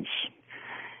Mullins,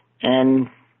 and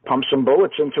pumped some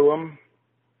bullets into him,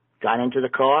 got into the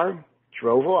car,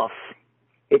 drove off.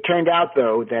 It turned out,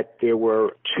 though, that there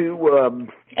were two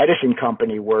Edison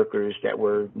Company workers that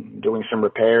were doing some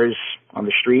repairs on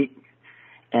the street,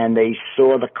 and they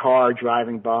saw the car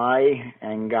driving by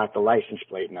and got the license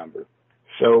plate number.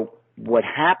 So what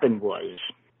happened was,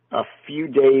 a few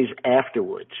days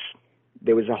afterwards,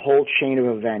 there was a whole chain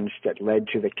of events that led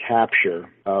to the capture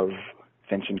of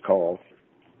Vincent Coll.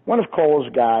 One of Coll's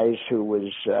guys, who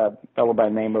was a fellow by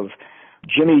the name of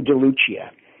Jimmy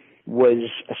DeLucia, was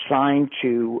assigned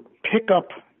to pick up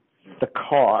the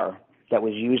car that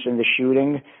was used in the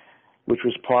shooting, which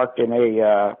was parked in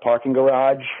a parking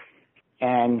garage,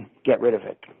 and get rid of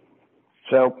it.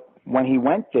 So when he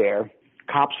went there,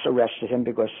 cops arrested him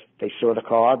because they saw the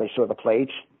car, they saw the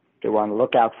plates, they were on the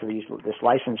lookout for this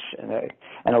license, and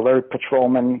an alert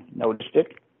patrolman noticed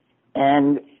it.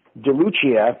 And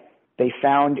DeLucia, they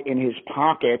found in his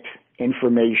pocket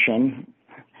information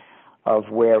of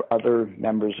where other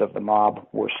members of the mob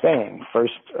were staying.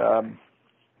 First,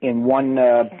 in one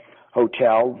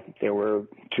hotel, there were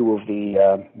two of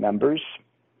the members.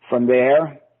 From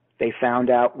there, they found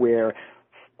out where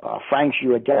Frank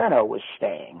Giordano was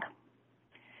staying.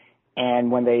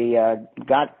 And when they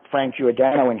got Frank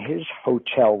Giordano in his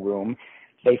hotel room,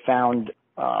 they found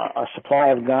a supply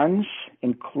of guns,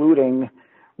 including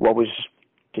what was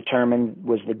determined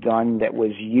was the gun that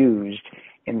was used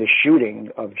in the shooting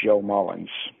of Joe Mullins.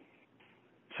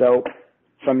 So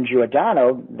from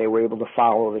Giordano, they were able to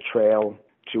follow the trail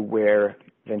to where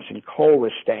Vincent Coll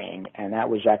was staying, and that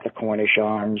was at the Cornish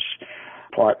Arms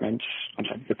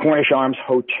the Cornish Arms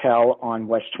Hotel on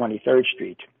West 23rd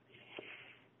Street.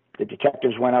 The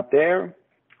detectives went up there.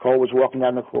 Coll was walking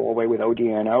down the hallway with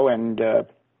Odierno, and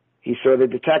he saw the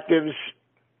detectives.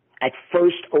 At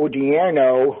first,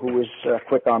 Odierno, who was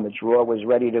quick on the draw, was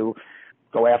ready to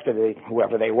go after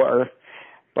whoever they were,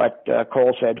 but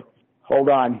Coll said, "Hold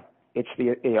on, it's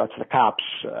the cops."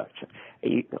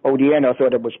 Odierno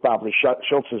thought it was probably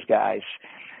Schultz's guys,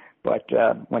 but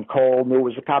when Coll knew it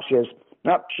was the cops, he says,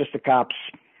 "Nope, it's just the cops."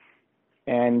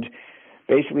 And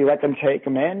basically let them take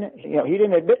him in. He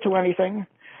didn't admit to anything,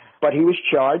 but he was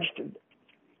charged.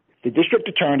 The district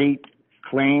attorney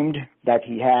claimed that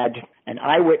he had an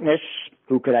eyewitness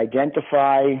who could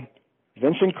identify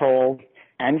Vincent Coll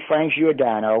and Frank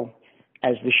Giordano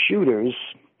as the shooters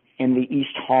in the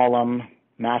East Harlem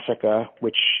massacre,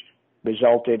 which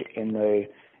resulted in the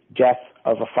death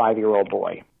of a 5-year-old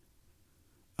boy.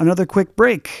 Another quick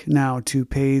break now to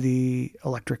pay the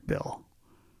electric bill.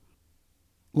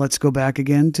 Let's go back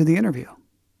again to the interview.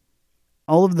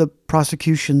 All of the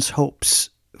prosecution's hopes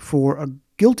for a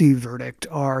guilty verdict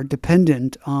are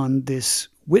dependent on this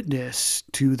witness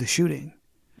to the shooting.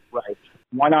 Right.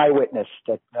 One eyewitness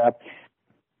that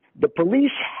the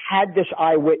police had this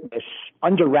eyewitness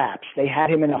under wraps. They had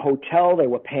him in a hotel. They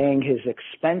were paying his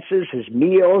expenses, his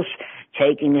meals,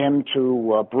 taking him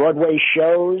to Broadway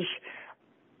shows.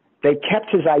 They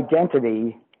kept his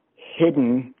identity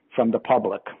hidden from the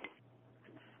public.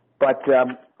 But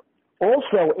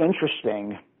also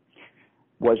interesting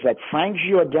was that Frank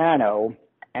Giordano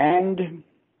and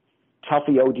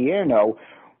Tuffy Odierno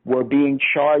were being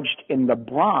charged in the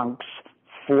Bronx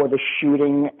for the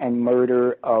shooting and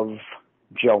murder of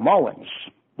Joe Mullins,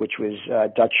 which was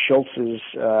Dutch Schultz's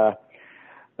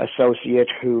associate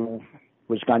who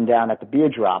was gunned down at the beer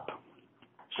drop.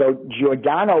 So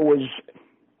Giordano was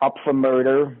up for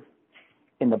murder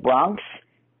in the Bronx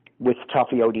with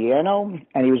Tuffy Odierno,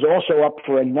 and he was also up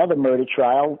for another murder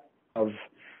trial of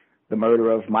the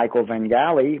murder of Michael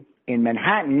Vangali in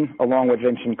Manhattan, along with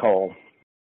Vincent Coll.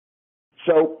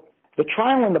 So the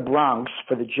trial in the Bronx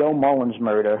for the Joe Mullins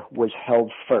murder was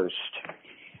held first.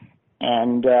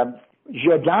 And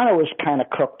Giordano was kind of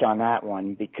cooked on that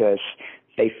one because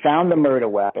they found the murder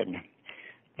weapon.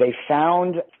 They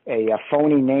found a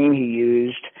phony name he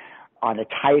used on a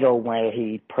title where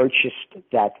he purchased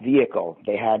that vehicle.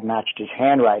 They had matched his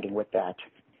handwriting with that.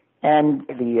 And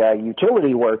the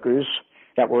utility workers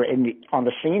that were on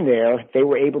the scene there, they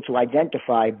were able to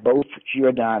identify both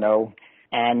Giordano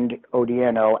and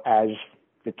Odierno as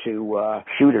the two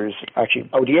shooters. Actually,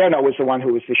 Odierno was the one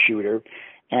who was the shooter,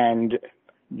 and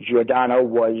Giordano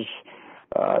was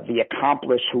the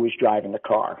accomplice who was driving the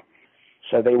car.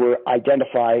 So they were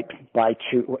identified by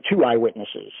two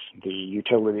eyewitnesses, the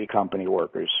utility company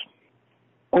workers.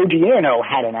 Odierno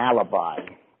had an alibi.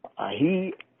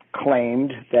 He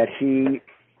claimed that he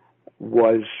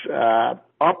was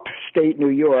upstate New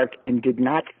York and did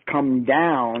not come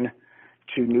down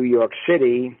to New York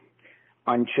City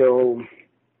until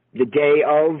the day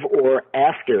of or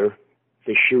after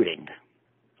the shooting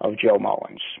of Joe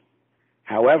Mullins.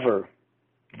 However,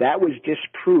 that was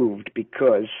disproved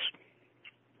because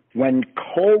when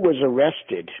Coll was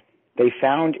arrested, they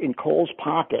found in Coll's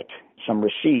pocket some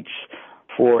receipts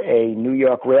for a New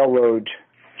York Railroad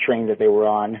train that they were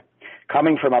on,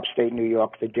 coming from upstate New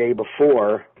York the day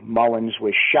before Mullins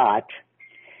was shot.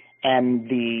 And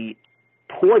the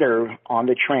porter on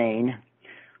the train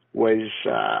was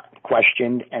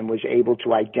questioned and was able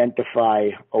to identify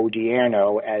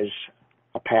Odierno as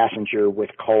a passenger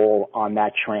with Coll on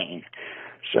that train.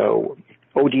 So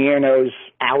Odierno's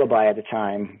alibi at the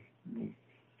time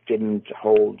didn't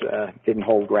hold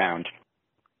ground.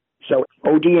 So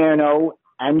Odierno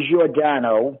and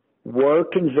Giordano were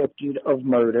convicted of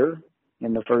murder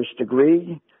in the first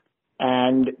degree,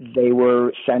 and they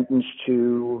were sentenced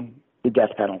to the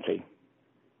death penalty.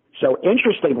 So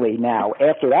interestingly now,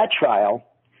 after that trial,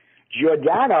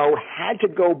 Giordano had to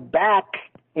go back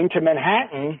into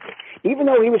Manhattan, even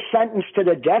though he was sentenced to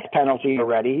the death penalty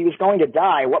already. He was going to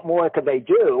die. What more could they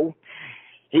do?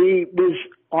 He was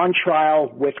on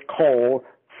trial with Coll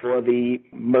for the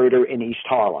murder in East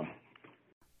Harlem.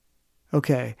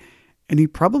 Okay. And he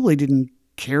probably didn't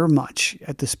care much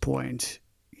at this point.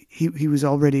 He was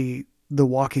already the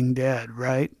Walking Dead,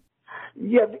 right?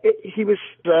 Yeah, he was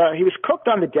cooked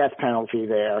on the death penalty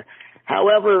there.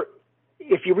 However,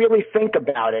 if you really think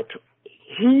about it,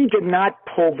 he did not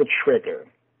pull the trigger.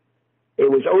 It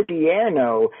was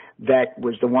Odierno that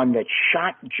was the one that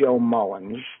shot Joe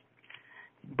Mullins,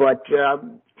 but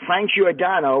Frank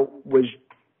Giordano was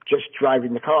just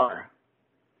driving the car.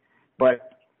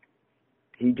 But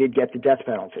he did get the death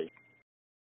penalty.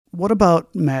 What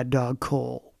about Mad Dog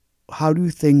Coll? How do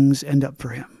things end up for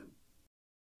him?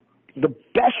 The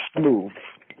best move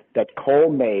that Coll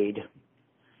made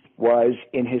was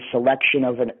in his selection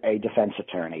of a defense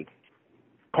attorney.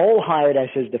 Coll hired as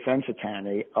his defense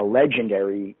attorney a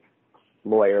legendary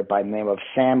lawyer by the name of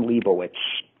Sam Leibowitz.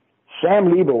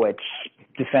 Sam Leibowitz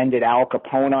defended Al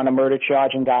Capone on a murder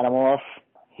charge and got him off.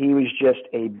 He was just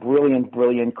a brilliant,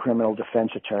 brilliant criminal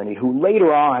defense attorney who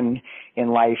later on in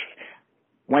life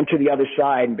went to the other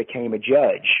side and became a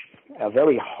judge a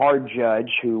very hard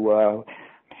judge who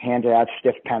handed out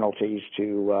stiff penalties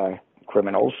to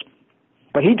criminals.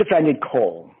 But he defended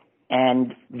Coll,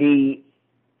 and the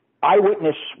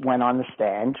eyewitness went on the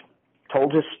stand,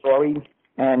 told his story,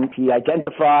 and he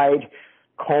identified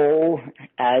Coll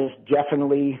as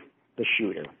definitely the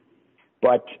shooter.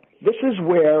 But this is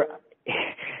where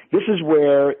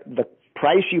the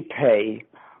price you pay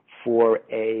for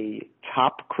a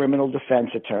top criminal defense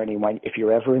attorney, if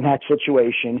you're ever in that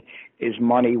situation, is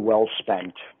money well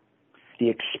spent. The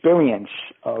experience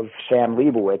of Sam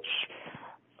Leibowitz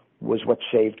was what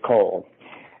saved Coll.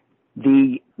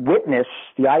 The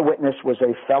eyewitness, was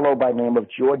a fellow by the name of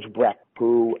George Brecht,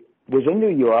 who was in New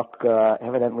York,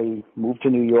 evidently moved to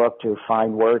New York to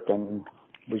find work and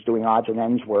was doing odds and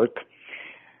ends work.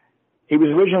 He was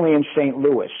originally in St.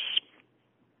 Louis,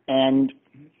 and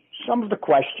some of the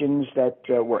questions that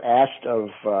were asked of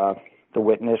the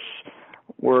witness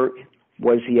were,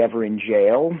 was he ever in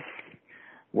jail?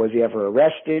 Was he ever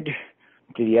arrested?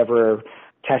 Did he ever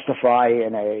testify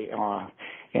in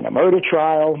a murder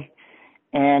trial?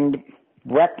 And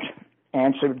Brecht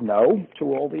answered no to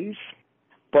all these.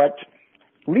 But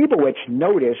Leibowitz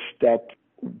noticed that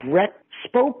Brecht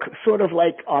spoke sort of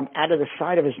like out of the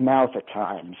side of his mouth at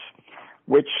times,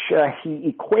 which he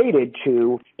equated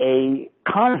to a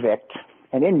convict,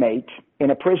 an inmate, in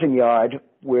a prison yard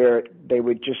where they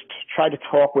would just try to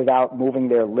talk without moving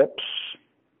their lips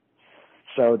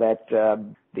so that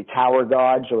the tower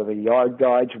guards or the yard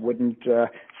guards wouldn't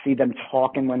see them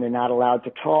talking when they're not allowed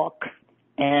to talk.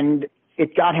 And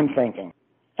it got him thinking.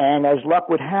 And as luck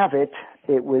would have it,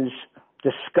 it was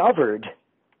discovered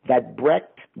that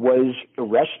Brecht was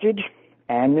arrested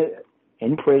and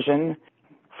in prison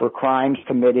for crimes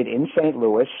committed in St.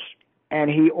 Louis,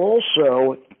 and he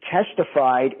also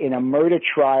testified in a murder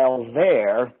trial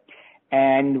there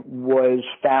and was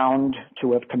found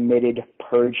to have committed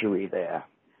perjury there.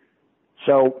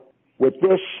 So with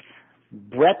this,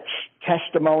 Brecht's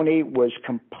testimony was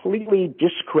completely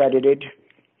discredited,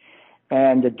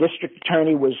 and the district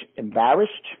attorney was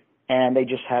embarrassed, and they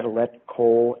just had to let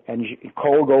Coll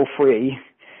go free,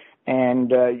 and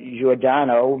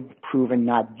Giordano proven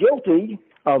not guilty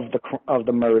of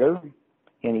the murder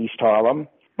in East Harlem,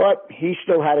 but he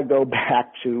still had to go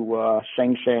back to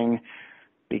Sing Sing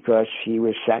because he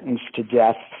was sentenced to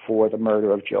death for the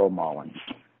murder of Joe Mullins.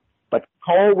 But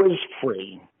Coll was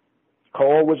free.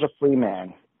 Coll was a free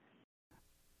man.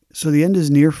 So the end is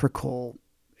near for Coll.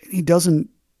 He doesn't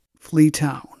flee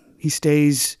town. He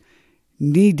stays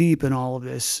knee-deep in all of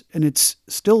this, and it's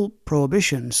still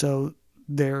prohibition, so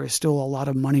there is still a lot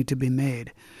of money to be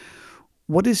made.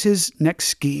 What is his next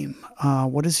scheme?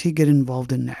 What does he get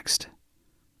involved in next?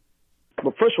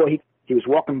 Well, first of all, he was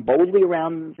walking boldly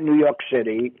around New York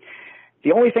City.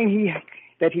 The only thing he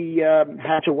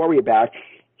had to worry about,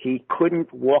 he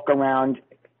couldn't walk around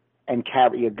and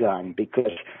carry a gun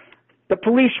because the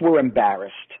police were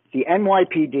embarrassed. The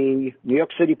NYPD, New York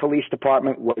City Police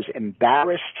Department, was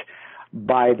embarrassed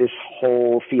by this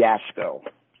whole fiasco.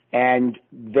 And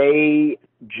they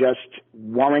just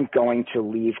weren't going to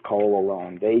leave Coll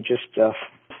alone. They just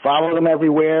followed him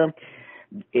everywhere.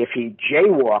 If he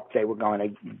jaywalked, they were going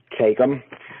to take him.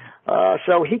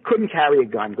 So he couldn't carry a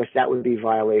gun because that would be a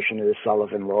violation of the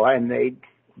Sullivan Law, and they'd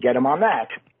get him on that.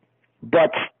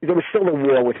 But there was still a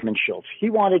war with him and Schultz.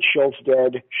 He wanted Schultz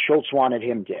dead. Schultz wanted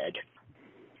him dead.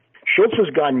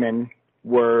 Schultz's gunmen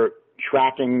were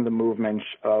tracking the movements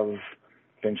of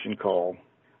Vincent Coll.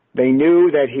 They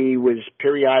knew that he was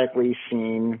periodically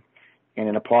seen in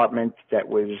an apartment that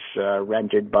was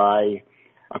rented by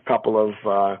a couple of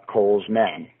Coll's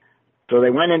men. So they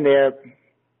went in there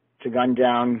to gun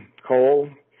down Coll.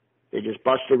 They just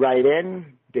busted right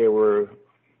in. There was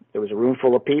a room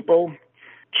full of people.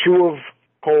 Two of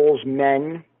Coll's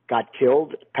men got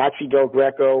killed, Patsy Del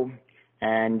Greco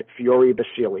and Fiore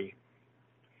Basili.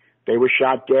 They were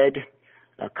shot dead.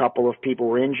 A couple of people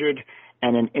were injured,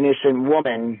 and an innocent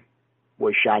woman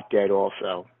was shot dead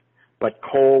also. But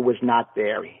Coll was not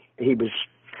there. He was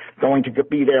going to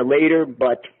be there later,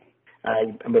 but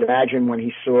I would imagine when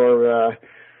he saw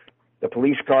the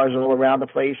police cars all around the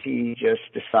place, he just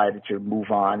decided to move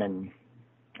on and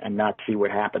not see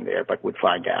what happened there, but would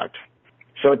find out.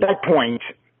 So at that point,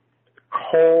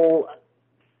 Coll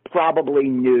probably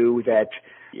knew that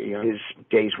his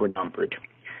days were numbered.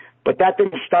 But that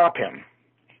didn't stop him.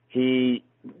 He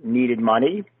needed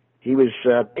money. He was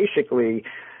basically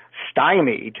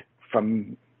stymied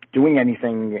from doing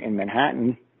anything in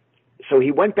Manhattan. So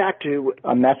he went back to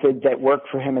a method that worked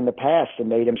for him in the past and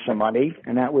made him some money,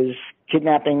 and that was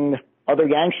kidnapping other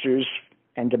gangsters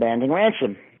and demanding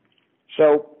ransom.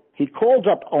 So he called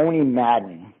up Oni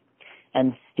Madden.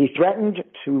 And he threatened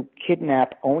to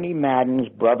kidnap Oni Madden's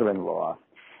brother-in-law,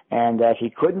 and that he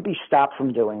couldn't be stopped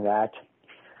from doing that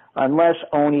unless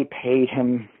Oni paid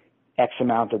him X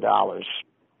amount of dollars.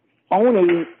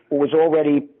 Oni was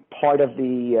already part of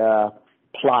the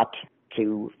plot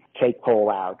to take Coll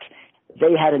out.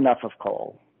 They had enough of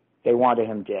Coll. They wanted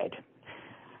him dead.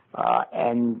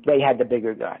 And they had the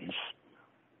bigger guns.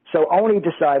 So Oni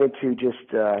decided to just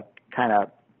kind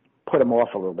of put him off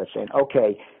a little bit, saying,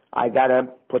 okay, I got to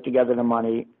put together the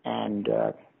money and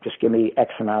just give me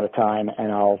X amount of time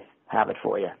and I'll have it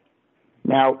for you.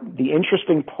 Now, the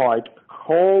interesting part,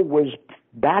 Coll was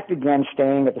back again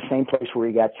staying at the same place where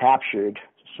he got captured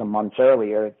some months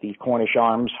earlier, the Cornish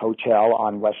Arms Hotel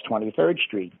on West 23rd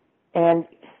Street. And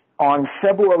on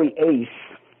February 8th,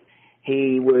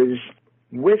 he was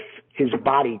with his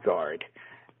bodyguard,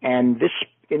 and this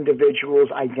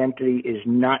individual's identity is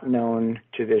not known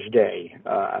to this day.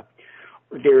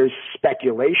 There's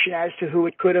speculation as to who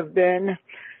it could have been,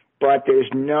 but there's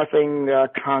nothing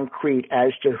concrete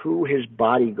as to who his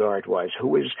bodyguard was, who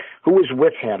was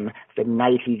with him the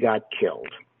night he got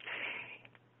killed.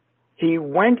 He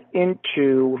went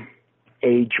into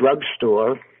a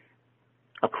drugstore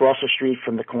across the street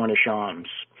from the Cornish Arms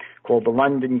called the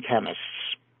London Chemists.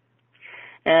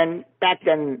 And back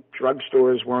then,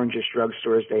 drugstores weren't just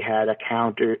drugstores. They had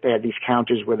these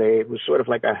counters where it was sort of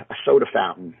like a soda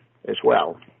fountain as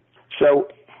well. So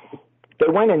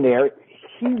they went in there.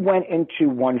 He went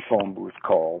into one phone booth,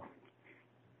 Coll,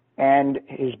 and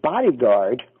his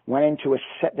bodyguard went into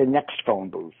the next phone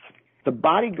booth. The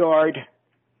bodyguard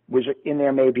was in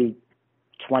there maybe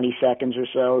 20 seconds or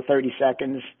so, 30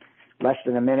 seconds, less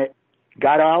than a minute,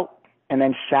 got out, and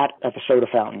then sat at the soda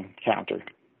fountain counter.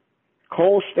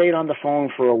 Coll stayed on the phone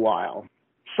for a while.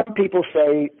 Some people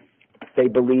say they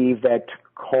believe that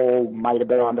Coll might have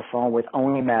been on the phone with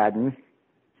Oni Madden,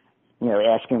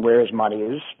 asking where his money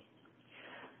is.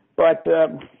 But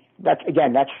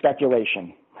that's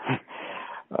speculation.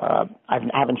 I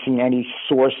haven't seen any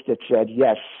source that said,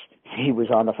 yes, he was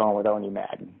on the phone with Oni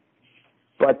Madden.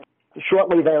 But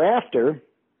shortly thereafter,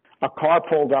 a car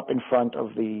pulled up in front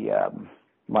of the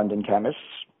London Chemists.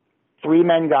 3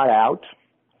 men got out.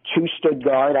 2 stood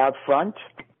guard out front.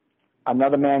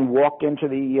 Another man walked into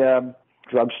the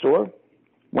drugstore.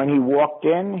 When he walked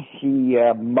in, he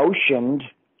motioned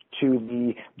to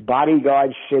the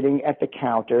bodyguard sitting at the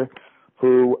counter,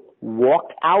 who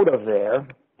walked out of there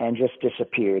and just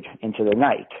disappeared into the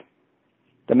night.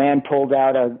 The man pulled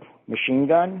out a machine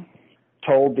gun,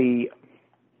 told the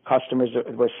customers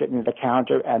that were sitting at the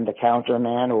counter and the counter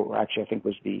man, or actually I think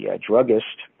was the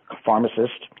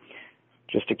pharmacist,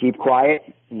 just to keep quiet,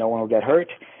 no one will get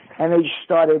hurt. And they just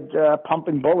started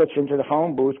pumping bullets into the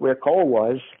phone booth where Coll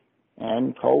was,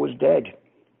 and Coll was dead.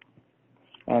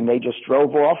 And they just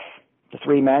drove off. The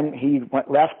 3 men, he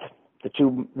went left, the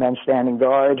 2 men standing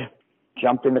guard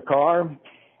jumped in the car,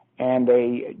 and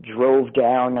they drove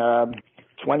down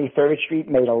 23rd Street,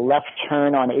 made a left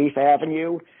turn on 8th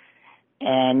Avenue,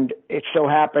 and it so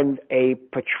happened a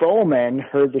patrolman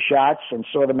heard the shots and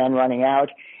saw the men running out.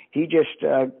 He just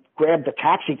grabbed the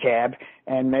taxi cab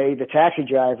and made the taxi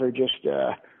driver just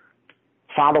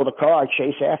follow the car,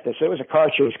 chase after. So it was a car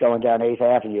chase going down 8th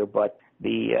Avenue, but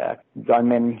the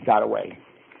gunman got away.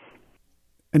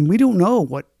 And we don't know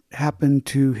what happened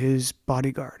to his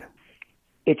bodyguard.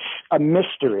 It's a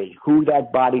mystery who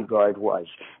that bodyguard was,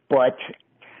 but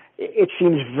it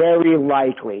seems very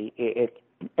likely.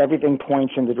 Everything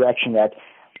points in the direction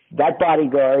that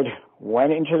bodyguard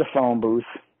went into the phone booth,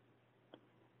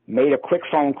 made a quick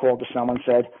phone call to someone,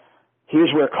 said,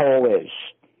 here's where Coll is,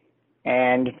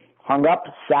 and hung up,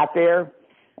 sat there,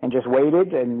 and just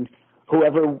waited, and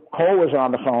whoever Coll was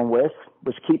on the phone with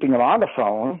was keeping him on the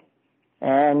phone,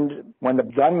 and when the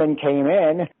gunman came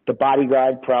in, the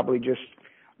bodyguard probably just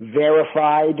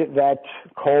verified that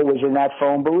Coll was in that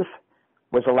phone booth,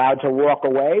 was allowed to walk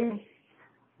away,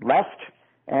 left,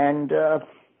 and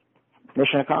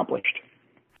mission accomplished.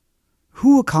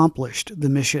 Who accomplished the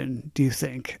mission, do you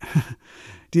think?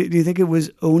 Do you think it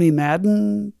was Oni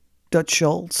Madden, Dutch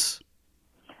Schultz?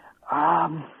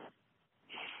 I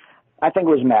think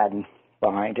it was Madden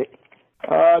behind it.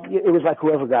 It was like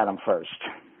whoever got him first.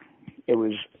 It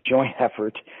was a joint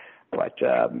effort, but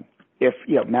if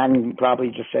Madden probably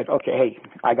just said, okay, hey,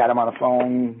 I got him on the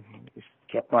phone, just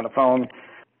kept him on the phone.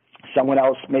 Someone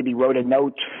else maybe wrote a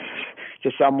note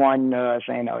to someone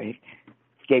saying, oh, he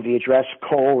gave the address,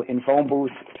 Coll in phone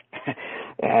booth,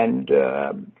 and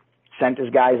sent his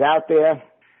guys out there.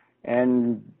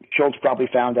 And Schultz probably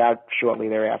found out shortly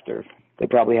thereafter. They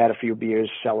probably had a few beers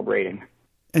celebrating.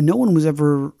 And no one was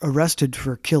ever arrested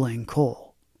for killing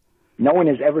Coll. No one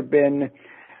has ever been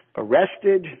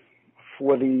arrested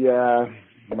for the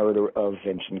murder of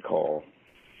Vincent Coll.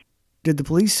 Did the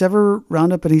police ever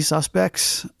round up any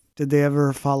suspects? Did they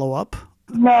ever follow up?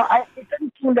 No, it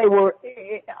doesn't seem they were.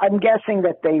 I'm guessing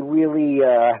that they really,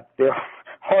 their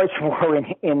hearts were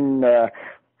in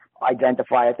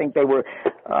identify. I think they were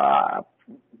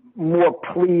more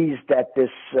pleased that this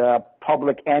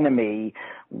public enemy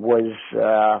was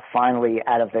finally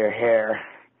out of their hair.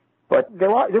 But there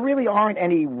really aren't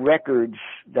any records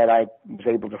that I was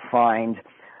able to find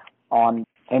on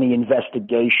any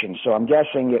investigation. So I'm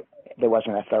guessing there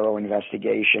wasn't a thorough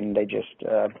investigation. They just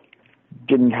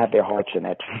didn't have their hearts in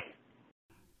it.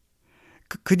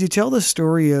 Could you tell the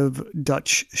story of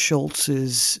Dutch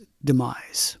Schultz's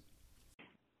demise?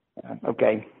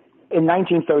 Okay. In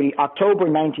October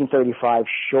 1935,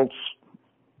 Schultz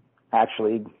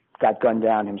actually got gunned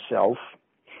down himself.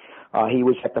 He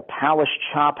was at the Palace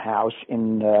Chop House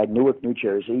in Newark, New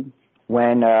Jersey,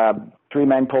 when 3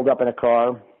 men pulled up in a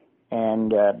car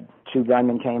and 2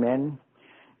 gunmen came in,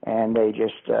 and they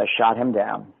just shot him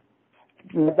down.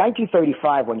 In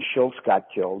 1935, when Schultz got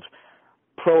killed,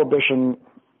 Prohibition,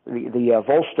 the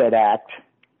Volstead Act,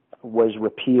 was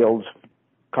repealed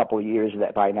a couple of years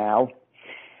by now.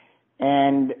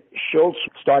 And Schultz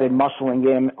started muscling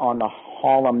in on the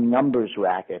Harlem numbers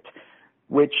racket,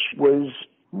 which was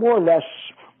more or less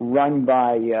run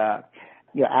by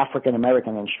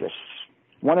African-American interests.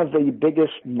 One of the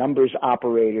biggest numbers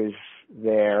operators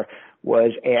there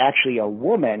was actually a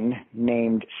woman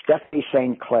named Stephanie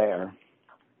St. Clair.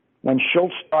 When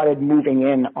Schultz started moving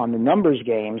in on the numbers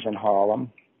games in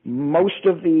Harlem, most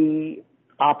of the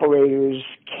operators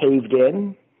caved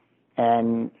in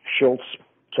and Schultz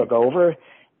took over,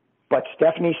 but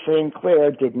Stephanie St.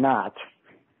 Clair did not.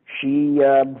 She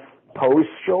opposed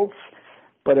Schultz,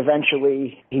 but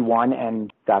eventually he won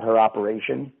and got her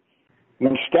operation.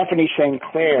 When Stephanie St.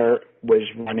 Clair was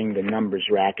running the numbers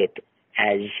racket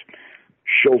as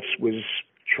Schultz was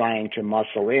trying to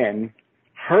muscle in,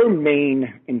 her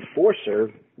main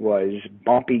enforcer was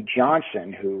Bumpy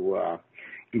Johnson, who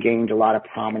gained a lot of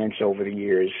prominence over the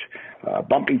years.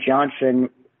 Bumpy Johnson,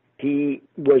 he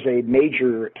was a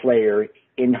major player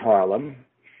in Harlem,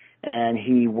 and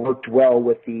he worked well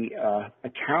with the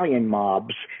Italian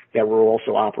mobs that were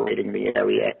also operating in the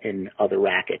area in other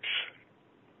rackets.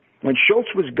 When Schultz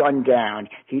was gunned down,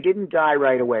 he didn't die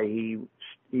right away.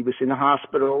 He was in the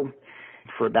hospital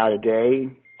for about a day,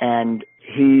 and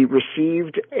he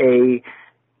received a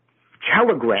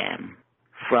telegram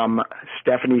from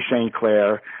Stephanie St.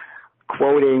 Clair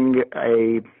quoting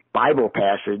a Bible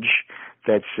passage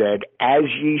that said, "As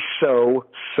ye sow,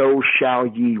 so shall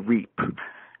ye reap."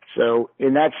 So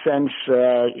in that sense,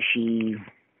 she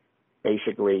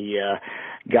basically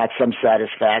got some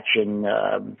satisfaction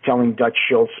telling Dutch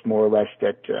Schultz more or less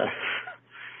that,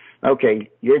 okay,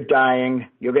 you're dying,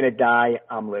 you're going to die,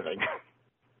 I'm living.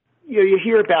 You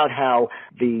hear about how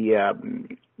the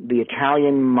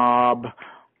Italian mob,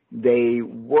 they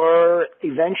were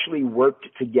eventually worked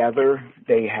together.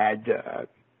 They had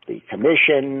the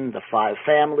commission, the 5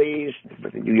 families,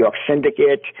 the New York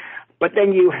syndicate, but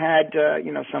then you had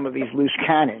some of these loose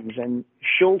cannons, and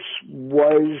Schultz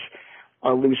was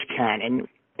a loose cannon.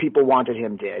 People wanted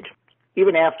him dead.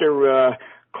 Even after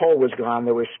Coll was gone,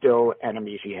 there were still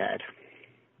enemies he had.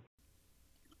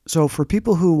 So for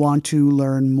people who want to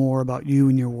learn more about you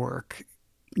and your work,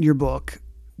 your book,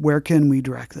 where can we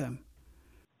direct them?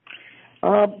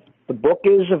 The book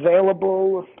is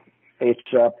available.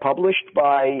 It's published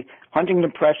by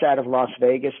Huntington Press out of Las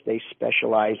Vegas. They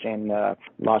specialize in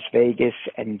Las Vegas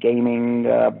and gaming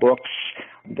books.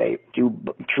 They do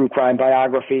true crime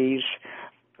biographies.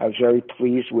 I was very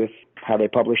pleased with how they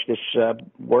published this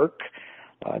work.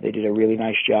 They did a really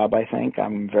nice job, I think.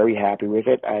 I'm very happy with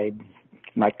it.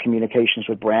 My communications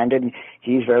with Brandon,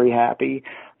 he's very happy.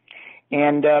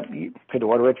 And you could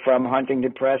order it from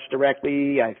Huntington Press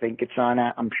directly. I think it's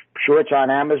I'm sure it's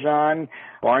on Amazon,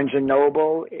 Barnes &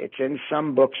 Noble. It's in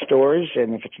some bookstores,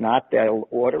 and if it's not, they'll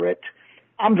order it.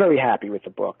 I'm very happy with the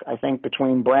book. I think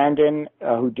between Brandon,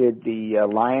 who did the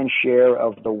lion's share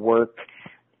of the work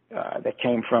that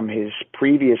came from his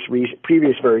previous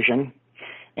version,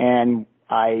 and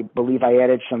I believe I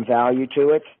added some value to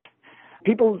it,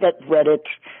 people that read it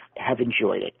have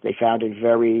enjoyed it. They found it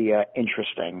very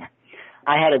interesting.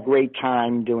 I had a great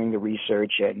time doing the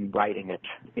research and writing it,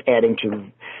 adding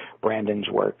to Brandon's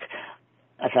work.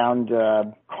 I found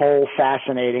Coll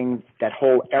fascinating, that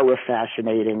whole era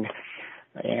fascinating,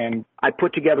 and I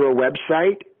put together a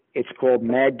website. It's called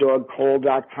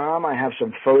maddogcoll.com. I have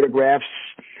some photographs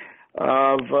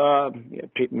of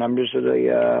members of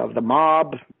the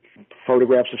mob,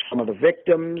 photographs of some of the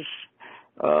victims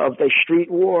of the street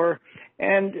war,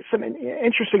 and some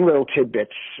interesting little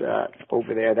tidbits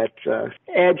over there that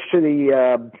adds to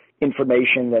the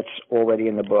information that's already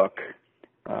in the book.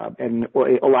 And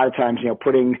a lot of times,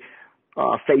 putting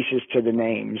faces to the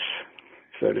names,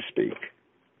 so to speak.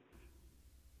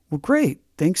 Well, great.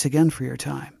 Thanks again for your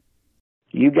time.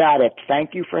 You got it.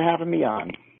 Thank you for having me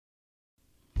on.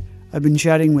 I've been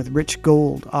chatting with Rich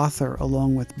Gold, author,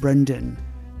 along with Brendan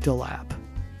Delap,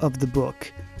 of the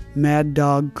book Mad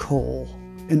Dog Coll,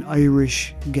 an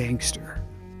Irish Gangster.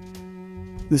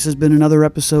 This has been another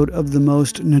episode of the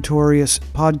Most Notorious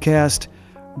podcast,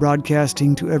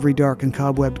 broadcasting to every dark and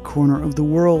cobwebbed corner of the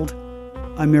world.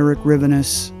 I'm Eric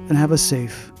Rivenes, and have a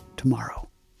safe tomorrow.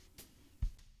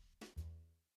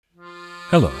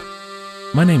 Hello,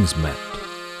 my name is Matt,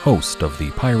 host of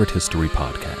the Pirate History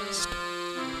Podcast.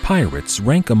 Pirates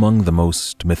rank among the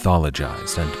most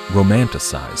mythologized and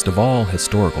romanticized of all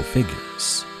historical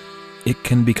figures. It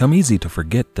can become easy to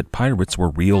forget that pirates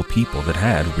were real people that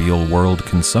had real-world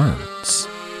concerns.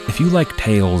 If you like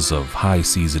tales of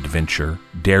high-seas adventure,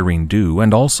 daring do,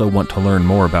 and also want to learn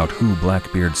more about who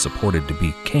Blackbeard supported to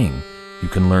be king, you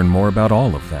can learn more about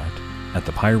all of that at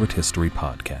the Pirate History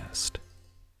Podcast.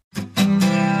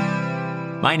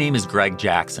 My name is Greg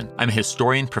Jackson. I'm a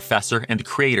historian, professor, and the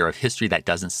creator of History That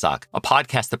Doesn't Suck, a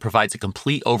podcast that provides a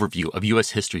complete overview of U.S.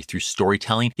 history through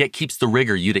storytelling, yet keeps the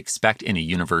rigor you'd expect in a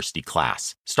university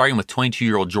class. Starting with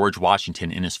 22-year-old George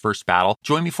Washington in his first battle,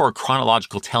 join me for a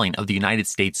chronological telling of the United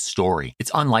States story, its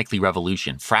unlikely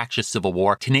revolution, fractious civil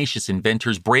war, tenacious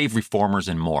inventors, brave reformers,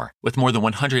 and more. With more than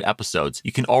 100 episodes,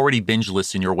 you can already binge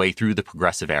listen your way through the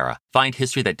progressive era. Find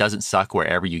History That Doesn't Suck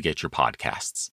wherever you get your podcasts.